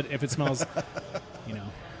imagine. But if it smells,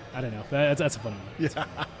 I don't know. That's a fun one. Yeah,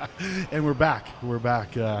 and we're back.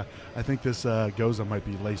 I think this Goza might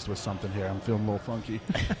be laced with something here. I'm feeling a little funky.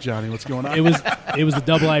 Johnny, what's going on? It was the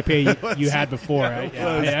double IPA you had before. I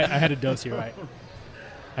had a dose here. Right.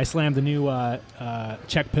 I slammed the new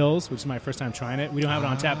Czech Pils, which is my first time trying it. We don't have it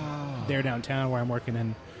on tap there downtown where I'm working,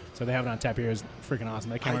 and so they have it on tap here. It's freaking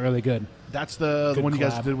awesome. They came out really good. That's the one you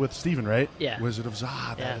guys collab. did with Steven, right? Yeah. Wizard of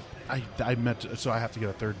Zod. Yeah. I meant to, so I have to get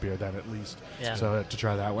a third beer then at least. Yeah. So to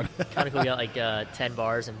try that one. Kind of cool. We got like 10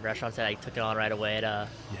 bars and restaurants that I took it on right away at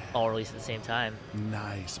all released at the same time.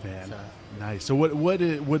 Nice, man. So. Nice. So what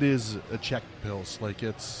is a Czech Pils? Like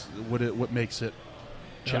what makes it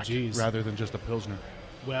Czech rather than just a Pilsner?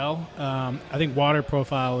 Well, I think water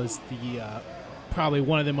profile is the probably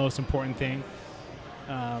one of the most important thing.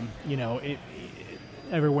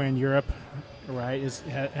 Everywhere in Europe, right,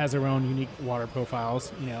 has their own unique water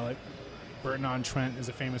profiles. Burton-on-Trent is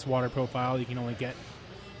a famous water profile you can only get,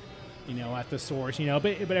 at the source,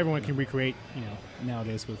 but everyone can recreate,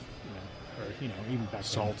 nowadays with, even back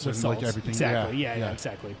salts then, and salts. like everything. Exactly. Yeah,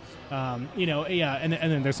 exactly. And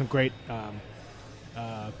then there's some great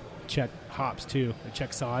Czech hops too, the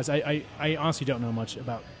Czech saws. I honestly don't know much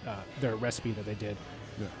about their recipe that they did.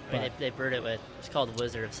 Yeah. I mean, they brewed it with, it's called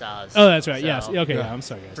Wizard of Saws. Oh, that's right. So, Yes. Okay. Yeah. I'm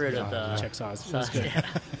sorry, guys. Brewed with the Czech saws. sauce, That's good. yeah.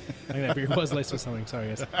 I think that beer was laced with something. Sorry,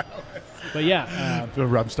 guys. But yeah.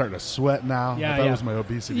 I'm starting to sweat now. Yeah, I thought yeah. it was my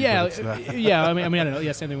obesity. Yeah, but it's not. yeah. I mean, I don't know.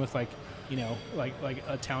 Yeah, same thing with like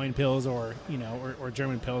Italian pills or or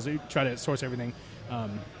German pills. You try to source everything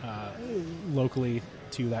locally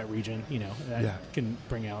to that region. That can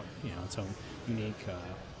bring out its own unique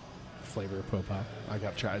flavor profile. I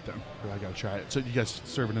got to try it then. I got to try it. So you guys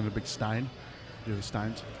serve it in a big stein? Do the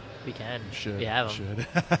steins? We can. You should. We have them. Should.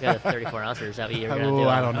 We got a 34 ouncer. Is that what you're going to do?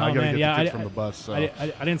 I don't know. Oh, I got to man, get yeah, the kids from the bus. So. I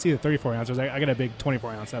didn't see the 34 ounces. I got a big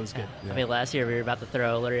 24 ounce. That was good. I mean, last year we were about to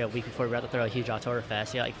throw, literally a week before we were about to throw a huge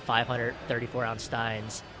Oktoberfest. We got like 500 34-ounce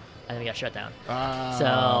steins, and then we got shut down.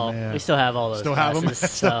 So man. we still have all those. Still have them?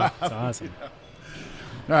 glasses, so That's awesome.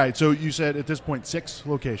 All right, so you said at this point 6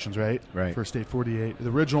 locations, right? Right. For State 48. The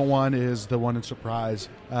original one is the one in Surprise.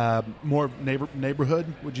 More neighborhood?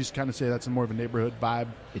 Would you kind of say that's more of a neighborhood vibe?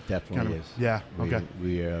 It definitely is. Yeah, okay.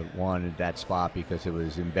 We wanted that spot because it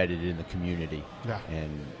was embedded in the community. Yeah.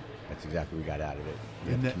 And that's exactly what we got out of it,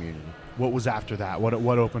 And the the- community. What was after that?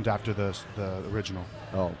 What opened after the original?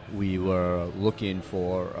 Oh, we were looking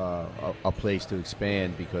for a place to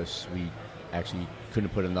expand because we actually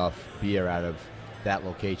couldn't put enough beer out of that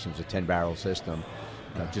location. It was a 10-barrel system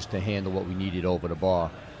just to handle what we needed over the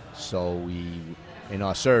bar. So in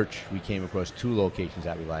our search, we came across 2 locations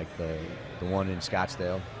that we liked. The one in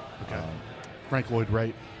Scottsdale, Okay. Frank Lloyd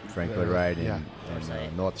Wright. Frank Lloyd Wright, Yeah.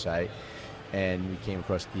 and Northside. And we came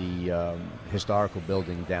across the historical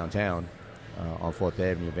building downtown on 4th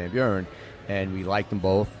Avenue, Van Buren, and we liked them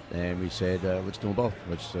both, and we said, let's do them both.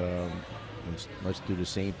 Let's do the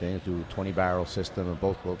same thing, do a 20-barrel system in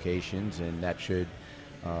both locations, and that should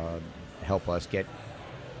help us get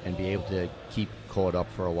and be able to keep caught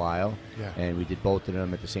up for a while. Yeah. And we did both of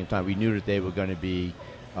them at the same time. We knew that they were going to be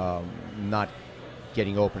not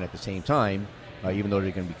getting open at the same time, even though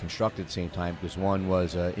they're going to be constructed at the same time, because one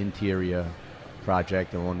was an interior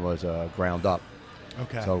project and one was ground up.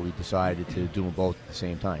 Okay. So we decided to do them both at the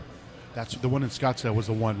same time. That's the one in Scottsdale was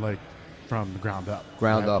the one like from the ground up.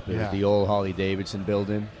 Ground right? up, it was the old Harley-Davidson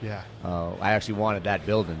building. Yeah. I actually wanted that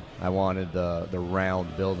building. I wanted the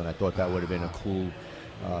round building. I thought that would have been a cool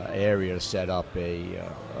area to set up a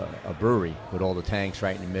brewery with all the tanks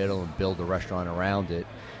right in the middle and build a restaurant around it.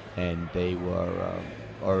 And they were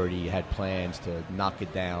already had plans to knock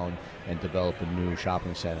it down and develop a new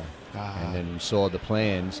shopping center. And then we saw the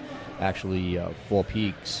plans. Actually, Four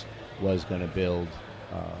Peaks was going to build,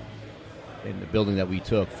 in the building that we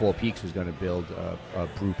took, Four Peaks was going to build a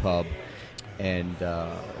brew pub. And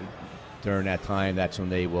during that time, that's when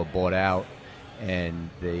they were bought out, and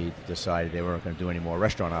they decided they weren't going to do any more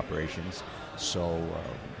restaurant operations. So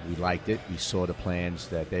we liked it. We saw the plans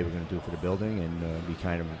that they were going to do for the building, and we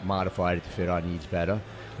kind of modified it to fit our needs better,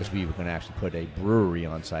 because we were going to actually put a brewery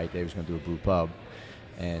on site. They was going to do a brew pub,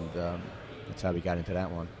 and that's how we got into that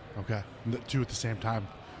one. Okay. 2 at the same time.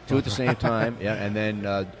 2 at the same time, yeah. And then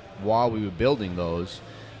while we were building those,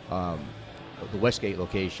 the Westgate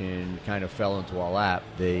location kind of fell into our lap.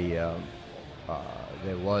 There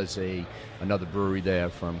was another brewery there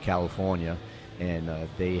from California, and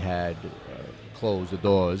they had closed the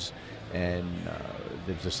doors, and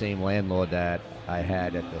it was the same landlord that I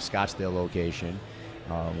had at the Scottsdale location,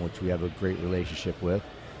 which we have a great relationship with,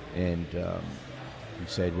 and he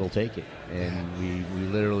said, we'll take it. And we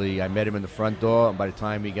literally, I met him in the front door, and by the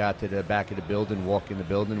time we got to the back of the building, walk in the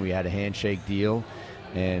building, we had a handshake deal,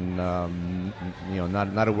 and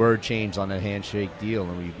not a word changed on that handshake deal,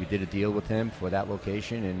 and we did a deal with him for that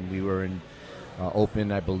location, and we were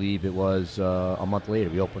open, I believe it was a month later.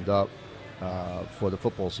 We opened up for the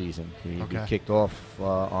football season. We kicked off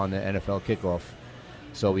on the NFL kickoff.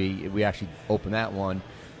 So we actually opened that one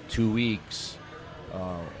 2 weeks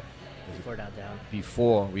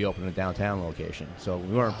before we opened the downtown location. So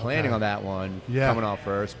we weren't planning on that one coming off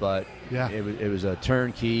first, but it was a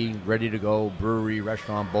turnkey, ready to go brewery,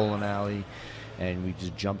 restaurant, bowling alley, and we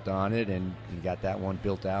just jumped on it and got that one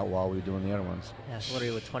built out while we were doing the other ones. Yeah, so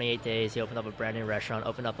literally with 28 days, he opened up a brand new restaurant,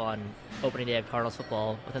 opened up on opening day of Cardinals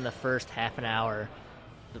football. Within the first half an hour,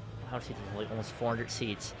 how many seats? Like almost 400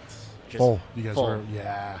 seats. Just full. You guys full. were,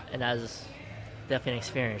 yeah. And as definitely an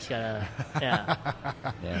experience. You gotta, yeah.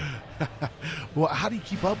 Yeah. Well, how do you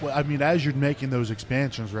keep up with? I mean, as you're making those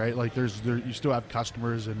expansions, right? Like, you still have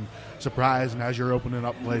customers and Surprise, and as you're opening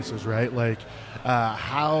up places, right? Like,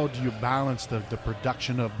 how do you balance the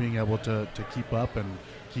production of being able to keep up and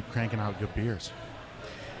keep cranking out good beers?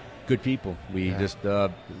 Good people. We've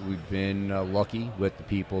been lucky with the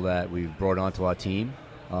people that we've brought onto our team.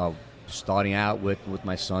 Starting out with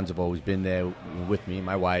my sons have always been there with me,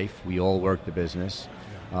 my wife. We all worked the business.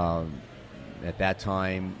 At that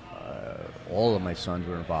time, all of my sons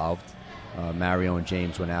were involved. Mario and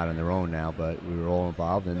James went out on their own now, but we were all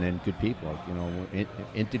involved. And then good people,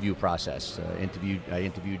 interview process. I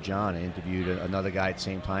interviewed John. I interviewed another guy at the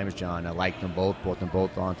same time as John. I liked them both, brought them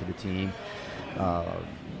both onto the team.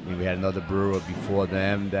 We had another brewer before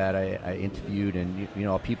them that I interviewed, and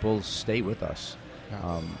people stay with us.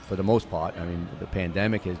 For the most part. I mean, the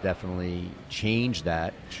pandemic has definitely changed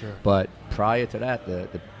that. Sure. But prior to that,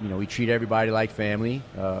 we treat everybody like family.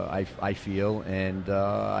 I feel, and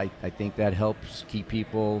I think that helps keep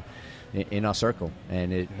people in our circle,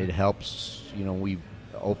 and it helps. We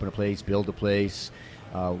open a place, build a place.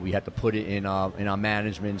 We have to put it in our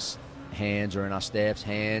management's hands or in our staff's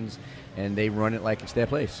hands, and they run it like it's their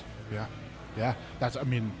place. Yeah. Yeah,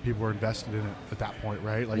 people were invested in it at that point,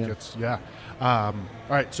 right? Like, all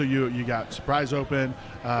right, so you got Surprise open.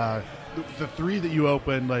 The three that you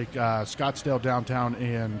opened, like Scottsdale, Downtown,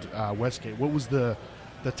 and Westgate, what was the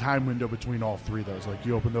time window between all three of those? Like,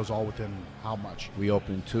 you opened those all within how much? We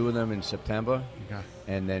opened two of them in September, okay,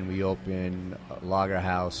 and then we opened Lager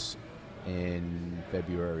House in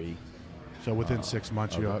February. So within 6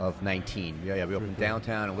 months of 19. Yeah, we opened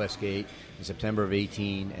Downtown and Westgate in September of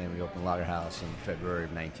 18, and we opened Lager House in February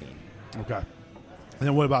of 19. Okay. And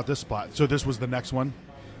then what about this spot? So this was the next one?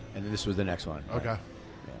 And this was the next one. Okay. Right.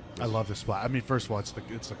 Yeah, I love this spot. I mean, first of all, it's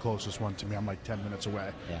the closest one to me. I'm like 10 minutes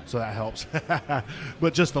away, so that helps.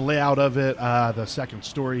 But just the layout of it, the second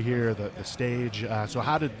story here, the stage. So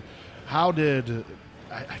how did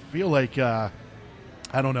I feel like, I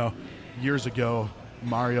don't know, years ago,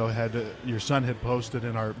 Mario your son had posted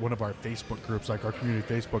in one of our Facebook groups, like our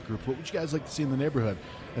community Facebook group, what would you guys like to see in the neighborhood?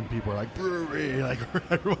 And people are like, brewery, like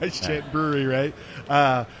everybody's chanting brewery, right?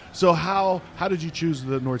 So how did you choose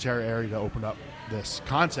the North Terra area to open up this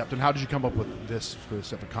concept, and how did you come up with this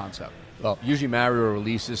specific concept? Well, usually Mario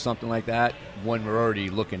releases something like that when we're already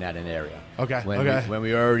looking at an area. Okay. When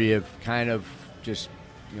we already have kind of just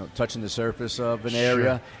touching the surface of an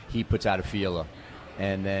area, he puts out a feeler.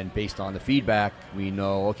 And then based on the feedback, we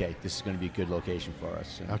know, okay, this is going to be a good location for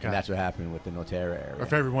us. And that's what happened with the North Terra area. Or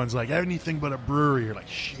if everyone's like, anything but a brewery, you're like,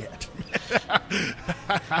 shit.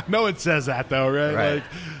 No one says that, though, right? Right. Like,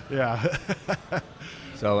 yeah.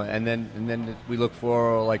 So, and then we look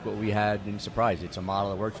for, like, what we had in Surprise. It's a model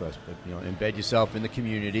that works for us. But, embed yourself in the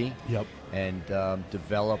community. Yep. And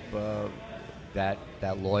develop that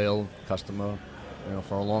loyal customer,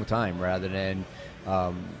 for a long time, rather than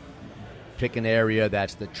pick an area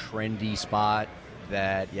that's the trendy spot,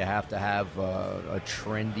 that you have to have a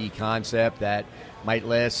trendy concept that might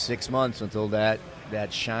last 6 months until that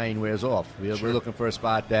shine wears off. We're looking for a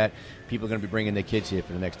spot that people are going to be bringing their kids here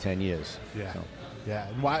for the next 10 years. Yeah. So. Yeah.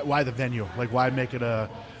 And why the venue? Like, why make it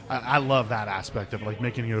I love that aspect of, like,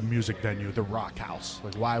 making it a music venue, the Rock House.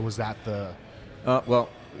 Like, why was that the...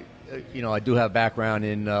 I do have background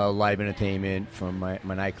in live entertainment from my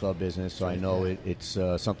nightclub business, so I know it's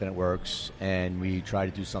something that works, and we try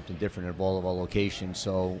to do something different at all of our locations.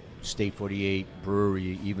 So State 48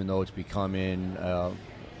 Brewery, even though it's becoming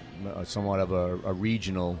somewhat of a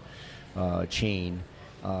regional chain,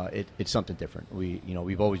 it's something different.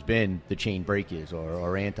 We've always been the chain breakers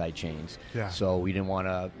or anti-chains. Yeah. So we didn't want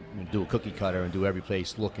to do a cookie cutter and do every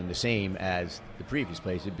place looking the same as the previous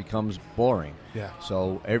place. It becomes boring. Yeah.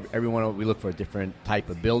 So everyone, we look for a different type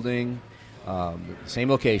of building. The same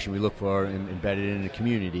location we look for embedded in the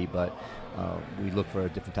community, but we look for a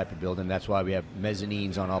different type of building. That's why we have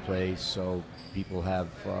mezzanines on our place, so people have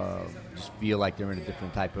just feel like they're in a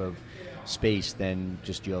different type of space than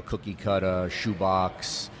just your cookie cutter,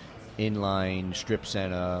 shoebox, inline, strip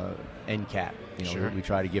center, end cap. We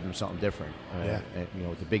try to give them something different.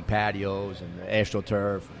 With the big patios and the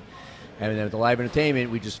AstroTurf. And then with the live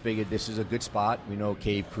entertainment, we just figured this is a good spot. We know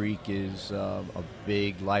Cave Creek is a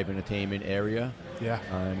big live entertainment area. Yeah.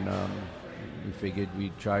 And we figured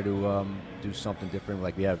we'd try to do something different.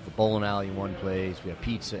 Like we have the bowling alley in one place, we have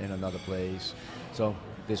pizza in another place. So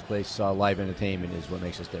this place, live entertainment, is what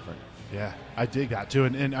makes us different. Yeah, I dig that too,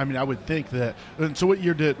 and I mean, I would think that. And so,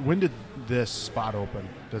 when did this spot open?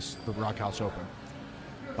 The Rock House open?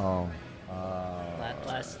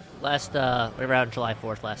 Last around July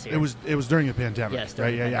 4th last year. It was during the pandemic. Yes,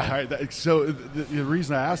 right. during the Yeah. All right. So the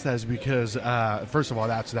reason I asked that is because first of all,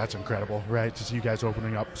 that's incredible, right? To see you guys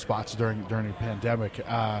opening up spots during the pandemic.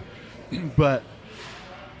 But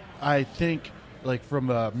I think, like, from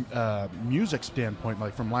a music standpoint,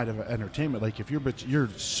 like from live entertainment, like if you're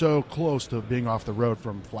so close to being off the road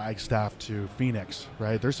from Flagstaff to Phoenix,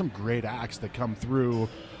 right? There's some great acts that come through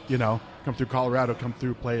Colorado, come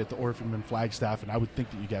through, play at the Orpheum in Flagstaff, and I would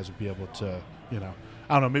think that you guys would be able to,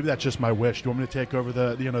 I don't know, maybe that's just my wish. Do you want me to take over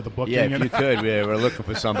the booking? Yeah, if you could, we're looking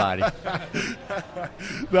for somebody.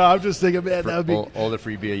 No, I'm just thinking, man, that would be all the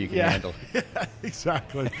free beer you can handle. Yeah,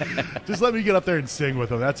 exactly. Just let me get up there and sing with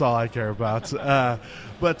them. That's all I care about.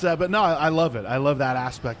 But no, I love it. I love that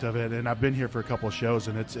aspect of it, and I've been here for a couple of shows,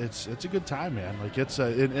 and it's a good time, man. Like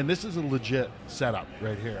and this is a legit setup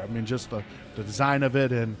right here. I mean, just the design of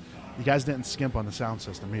it, and you guys didn't skimp on the sound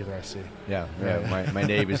system either, I see. Yeah. My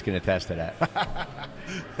neighbors can attest to that.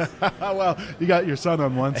 Well, you got your son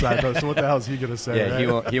on one side, though, so what the hell is he going to say? Yeah,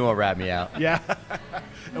 right? he won't rat me out. Yeah.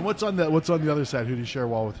 And what's on the other side? Who do you share a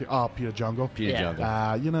wall with here? Oh, Peter Jungle. Peter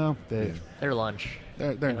Jungle. They're lunch.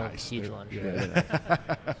 They're nice. Huge lunch. Yeah.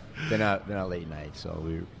 They're not late night, so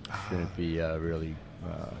we shouldn't be really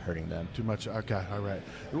hurting them. Too much. Okay. All right.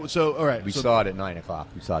 So all right. We start at 9 o'clock.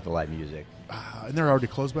 We start the live music. And they're already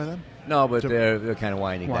closed by then? No, but they're kind of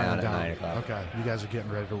winding down at 9 o'clock. Okay. You guys are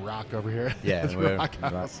getting ready to rock over here. Yeah, we're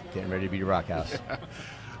getting ready to be the rock house.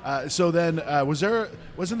 Yeah. So then,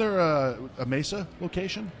 wasn't there a Mesa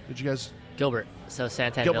location? Did you guys? Gilbert. So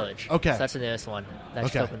Santan Village. Okay. So that's the newest one. That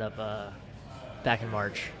just opened up back in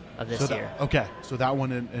March of this year. Okay. So that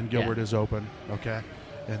one in Gilbert is open. Okay.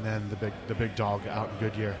 And then the big dog out in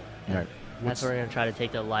Goodyear. Right. That's where we're going to try to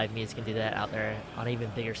take the live music and do that out there on an even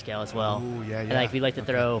bigger scale as well. Ooh, yeah. And we like to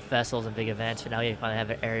throw festivals and big events, but now we finally have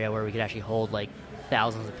an area where we could actually hold like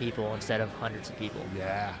thousands of people instead of hundreds of people.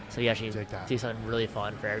 Yeah. So you actually do something really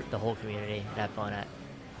fun for the whole community and have fun at.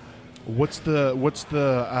 What's the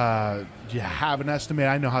do you have an estimate?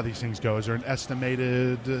 I know how these things go. Is there an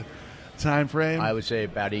estimated time frame? I would say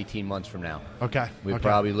about 18 months from now. Okay. We're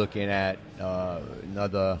probably looking at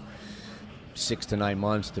another 6 to 9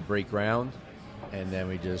 months to break ground, and then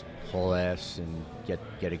we just haul ass and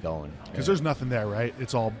get it going. Because there's nothing there, right?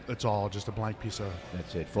 It's all just a blank piece of.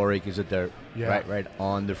 That's it. 4 acres of dirt, right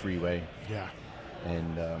on the freeway. Yeah.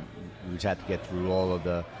 And we just have to get through all of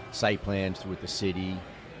the site plans with the city,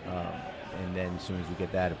 and then as soon as we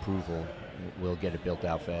get that approval, we'll get it built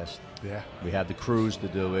out fast. Yeah. We have the crews to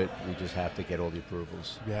do it. We just have to get all the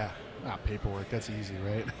approvals. Yeah. Paperwork. That's easy,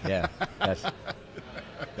 right? Yeah.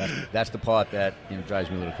 That's the part that drives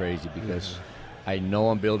me a little crazy because I know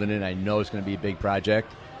I'm building it. I know it's going to be a big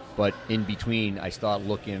project, but in between, I start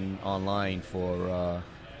looking online for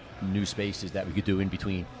new spaces that we could do in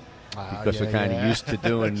between. Because we're kind of used to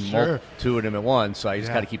doing two of them at once, so I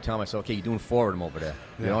just got to keep telling myself, okay, you're doing 4 of them over there.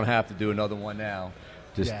 You don't have to do another one now.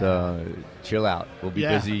 Just chill out. We'll be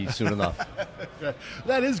busy soon enough.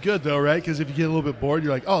 That is good, though, right? Because if you get a little bit bored,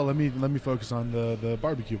 you're like, oh, let me focus on the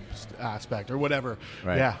barbecue aspect or whatever.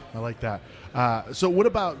 Right. Yeah, I like that. So what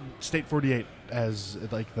about State 48 as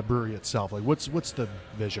like the brewery itself? Like, what's the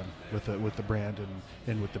vision with the brand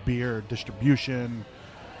and with the beer distribution?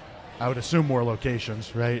 I would assume more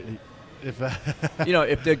locations, right? If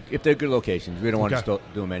if they're good locations, we don't want to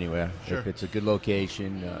do them anywhere. Sure. If it's a good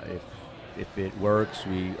location, if it works,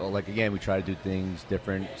 we try to do things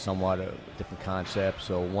different, somewhat a different concept.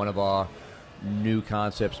 So one of our new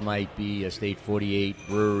concepts might be a State 48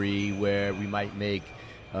 brewery where we might make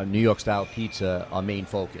New York style pizza our main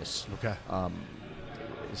focus. Okay.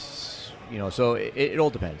 So it all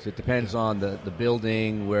depends. It depends on the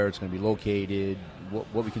building, where it's going to be located,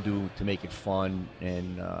 what we can do to make it fun,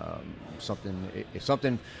 and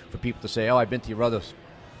something for people to say, oh, I've been to your other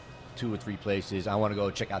 2 or 3 places. I want to go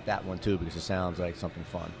check out that one too because it sounds like something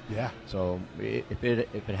fun. Yeah. So if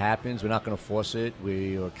it happens, we're not going to force it.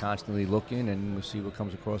 We are constantly looking, and we'll see what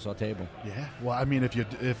comes across our table. Yeah. Well, I mean, if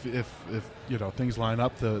things line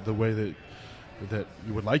up the way that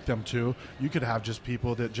you would like them to, you could have just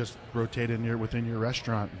people that just rotate within your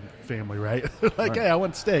restaurant family, right? Hey, I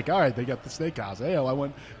want steak. All right, they got the steakhouse. Hey, I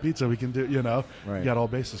want pizza. We can do, you got all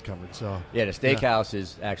bases covered. So yeah, the steakhouse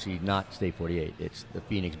is actually not State 48. It's the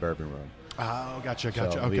Phoenix Bourbon Room. Oh, gotcha. So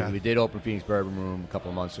Okay. we did open Phoenix Bourbon Room a couple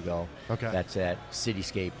of months ago. Okay. That's at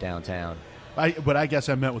Cityscape downtown. But I guess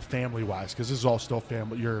I meant with family-wise because this is all still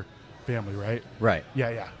family. Your family, right? Right.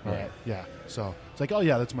 Yeah. All right. Yeah. So it's like, oh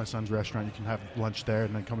yeah, that's my son's restaurant. You can have lunch there,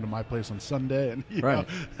 and then come to my place on Sunday, and right.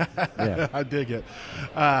 Yeah. I dig it.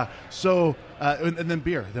 And then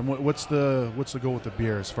beer. Then what's the goal with the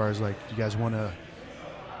beer as far as like, do you guys want to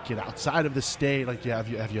make it outside of the state? Like, have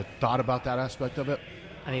you thought about that aspect of it?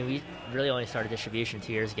 I mean, we really only started distribution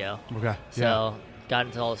 2 years ago. Okay. So got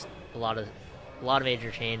into a lot of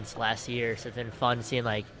major chains last year. So it's been fun seeing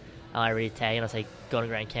like I read tag and it's like going to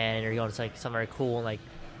Grand Canyon or going to like somewhere cool and like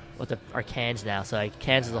with our cans now. So like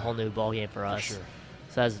cans is a whole new ball game for us. For sure.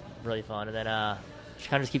 So that's really fun. And then just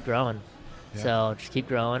kind of just keep growing. Yeah. So just keep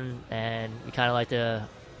growing, and we kind of like to,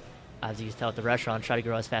 as you can tell at the restaurant, try to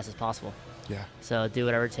grow as fast as possible. Yeah. So do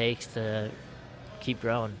whatever it takes to keep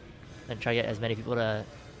growing and try to get as many people to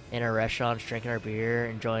in our restaurants, drinking our beer,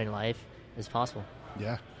 enjoying life as possible.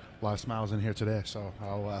 Yeah. A lot of smiles in here today, so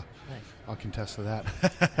I'll contest to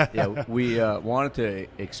that. Yeah, we wanted to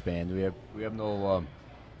expand. We have no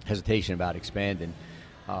hesitation about expanding,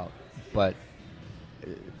 but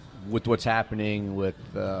with what's happening with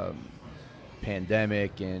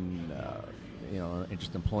pandemic and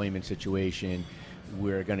just employment situation,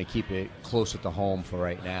 we're going to keep it closer to home for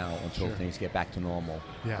right now until things get back to normal.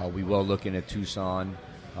 Yeah. We were looking at Tucson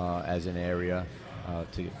as an area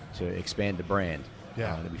to expand the brand.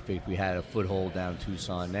 Yeah. If we had a foothold down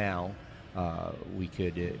Tucson now, we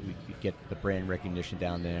could get the brand recognition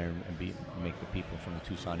down there and make the people from the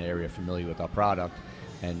Tucson area familiar with our product,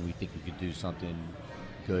 and we think we could do something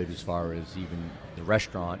good as far as even the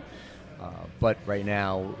restaurant. But right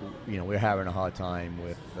now, we're having a hard time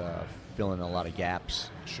with filling a lot of gaps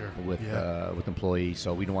with employees,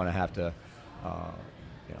 so we don't want to have to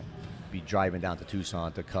be driving down to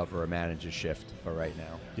Tucson to cover a manager's shift for right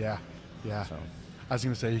now. Yeah. So. I was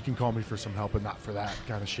going to say, you can call me for some help, but not for that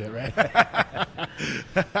kind of shit, right?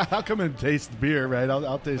 I'll come and taste the beer, right?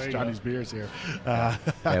 I'll taste Johnny's beers here.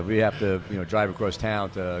 Yeah, we have to, drive across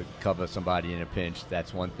town to cover somebody in a pinch.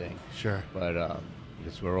 That's one thing. Sure. But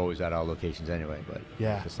because we're always at our locations anyway. But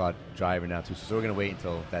to start driving down to, so we're going to wait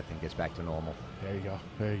until that thing gets back to normal. There you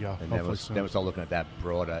go. And then we'll start looking at that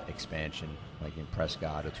broader expansion, like in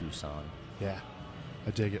Prescott or Tucson. Yeah,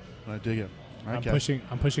 I dig it. I'm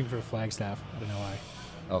pushing for Flagstaff. I don't know why.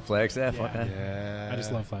 Oh, Flagstaff? Yeah. Okay. Yeah. I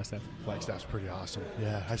just love Flagstaff. Flagstaff's pretty awesome.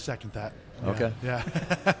 Yeah, I second that. Okay.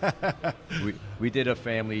 Yeah. we did a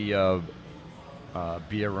family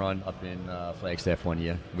beer run up in Flagstaff one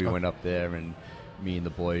year. We went up there, and me and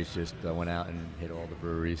the boys just went out and hit all the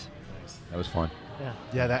breweries. Nice. That was fun.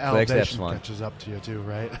 Yeah, that Flagstaff's elevation fun. catches up to you too,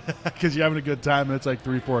 right? Because you're having a good time, and it's like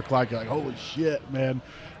 3-4 o'clock. You're like, holy shit, man.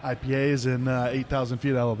 IPAs and 8,000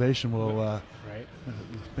 feet elevation will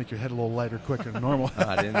make your head a little lighter quicker than normal.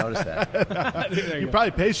 I didn't notice that. You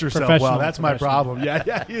probably pace yourself well. That's my problem.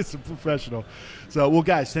 Yeah, he's a professional. So, well,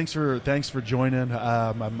 guys, thanks for joining.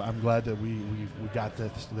 I'm glad that we got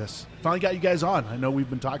this. Finally got you guys on. I know we've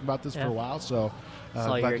been talking about this for a while, so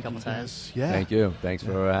saw you here a couple times. Yeah, thank you. Thanks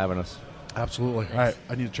for having us. Absolutely. Thanks. All right,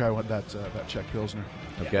 I need to try that Czech Pilsner.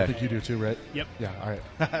 Okay. I think you do too, right? Yep. Yeah. All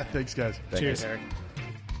right. Thanks, guys. Thank Cheers. you. Eric.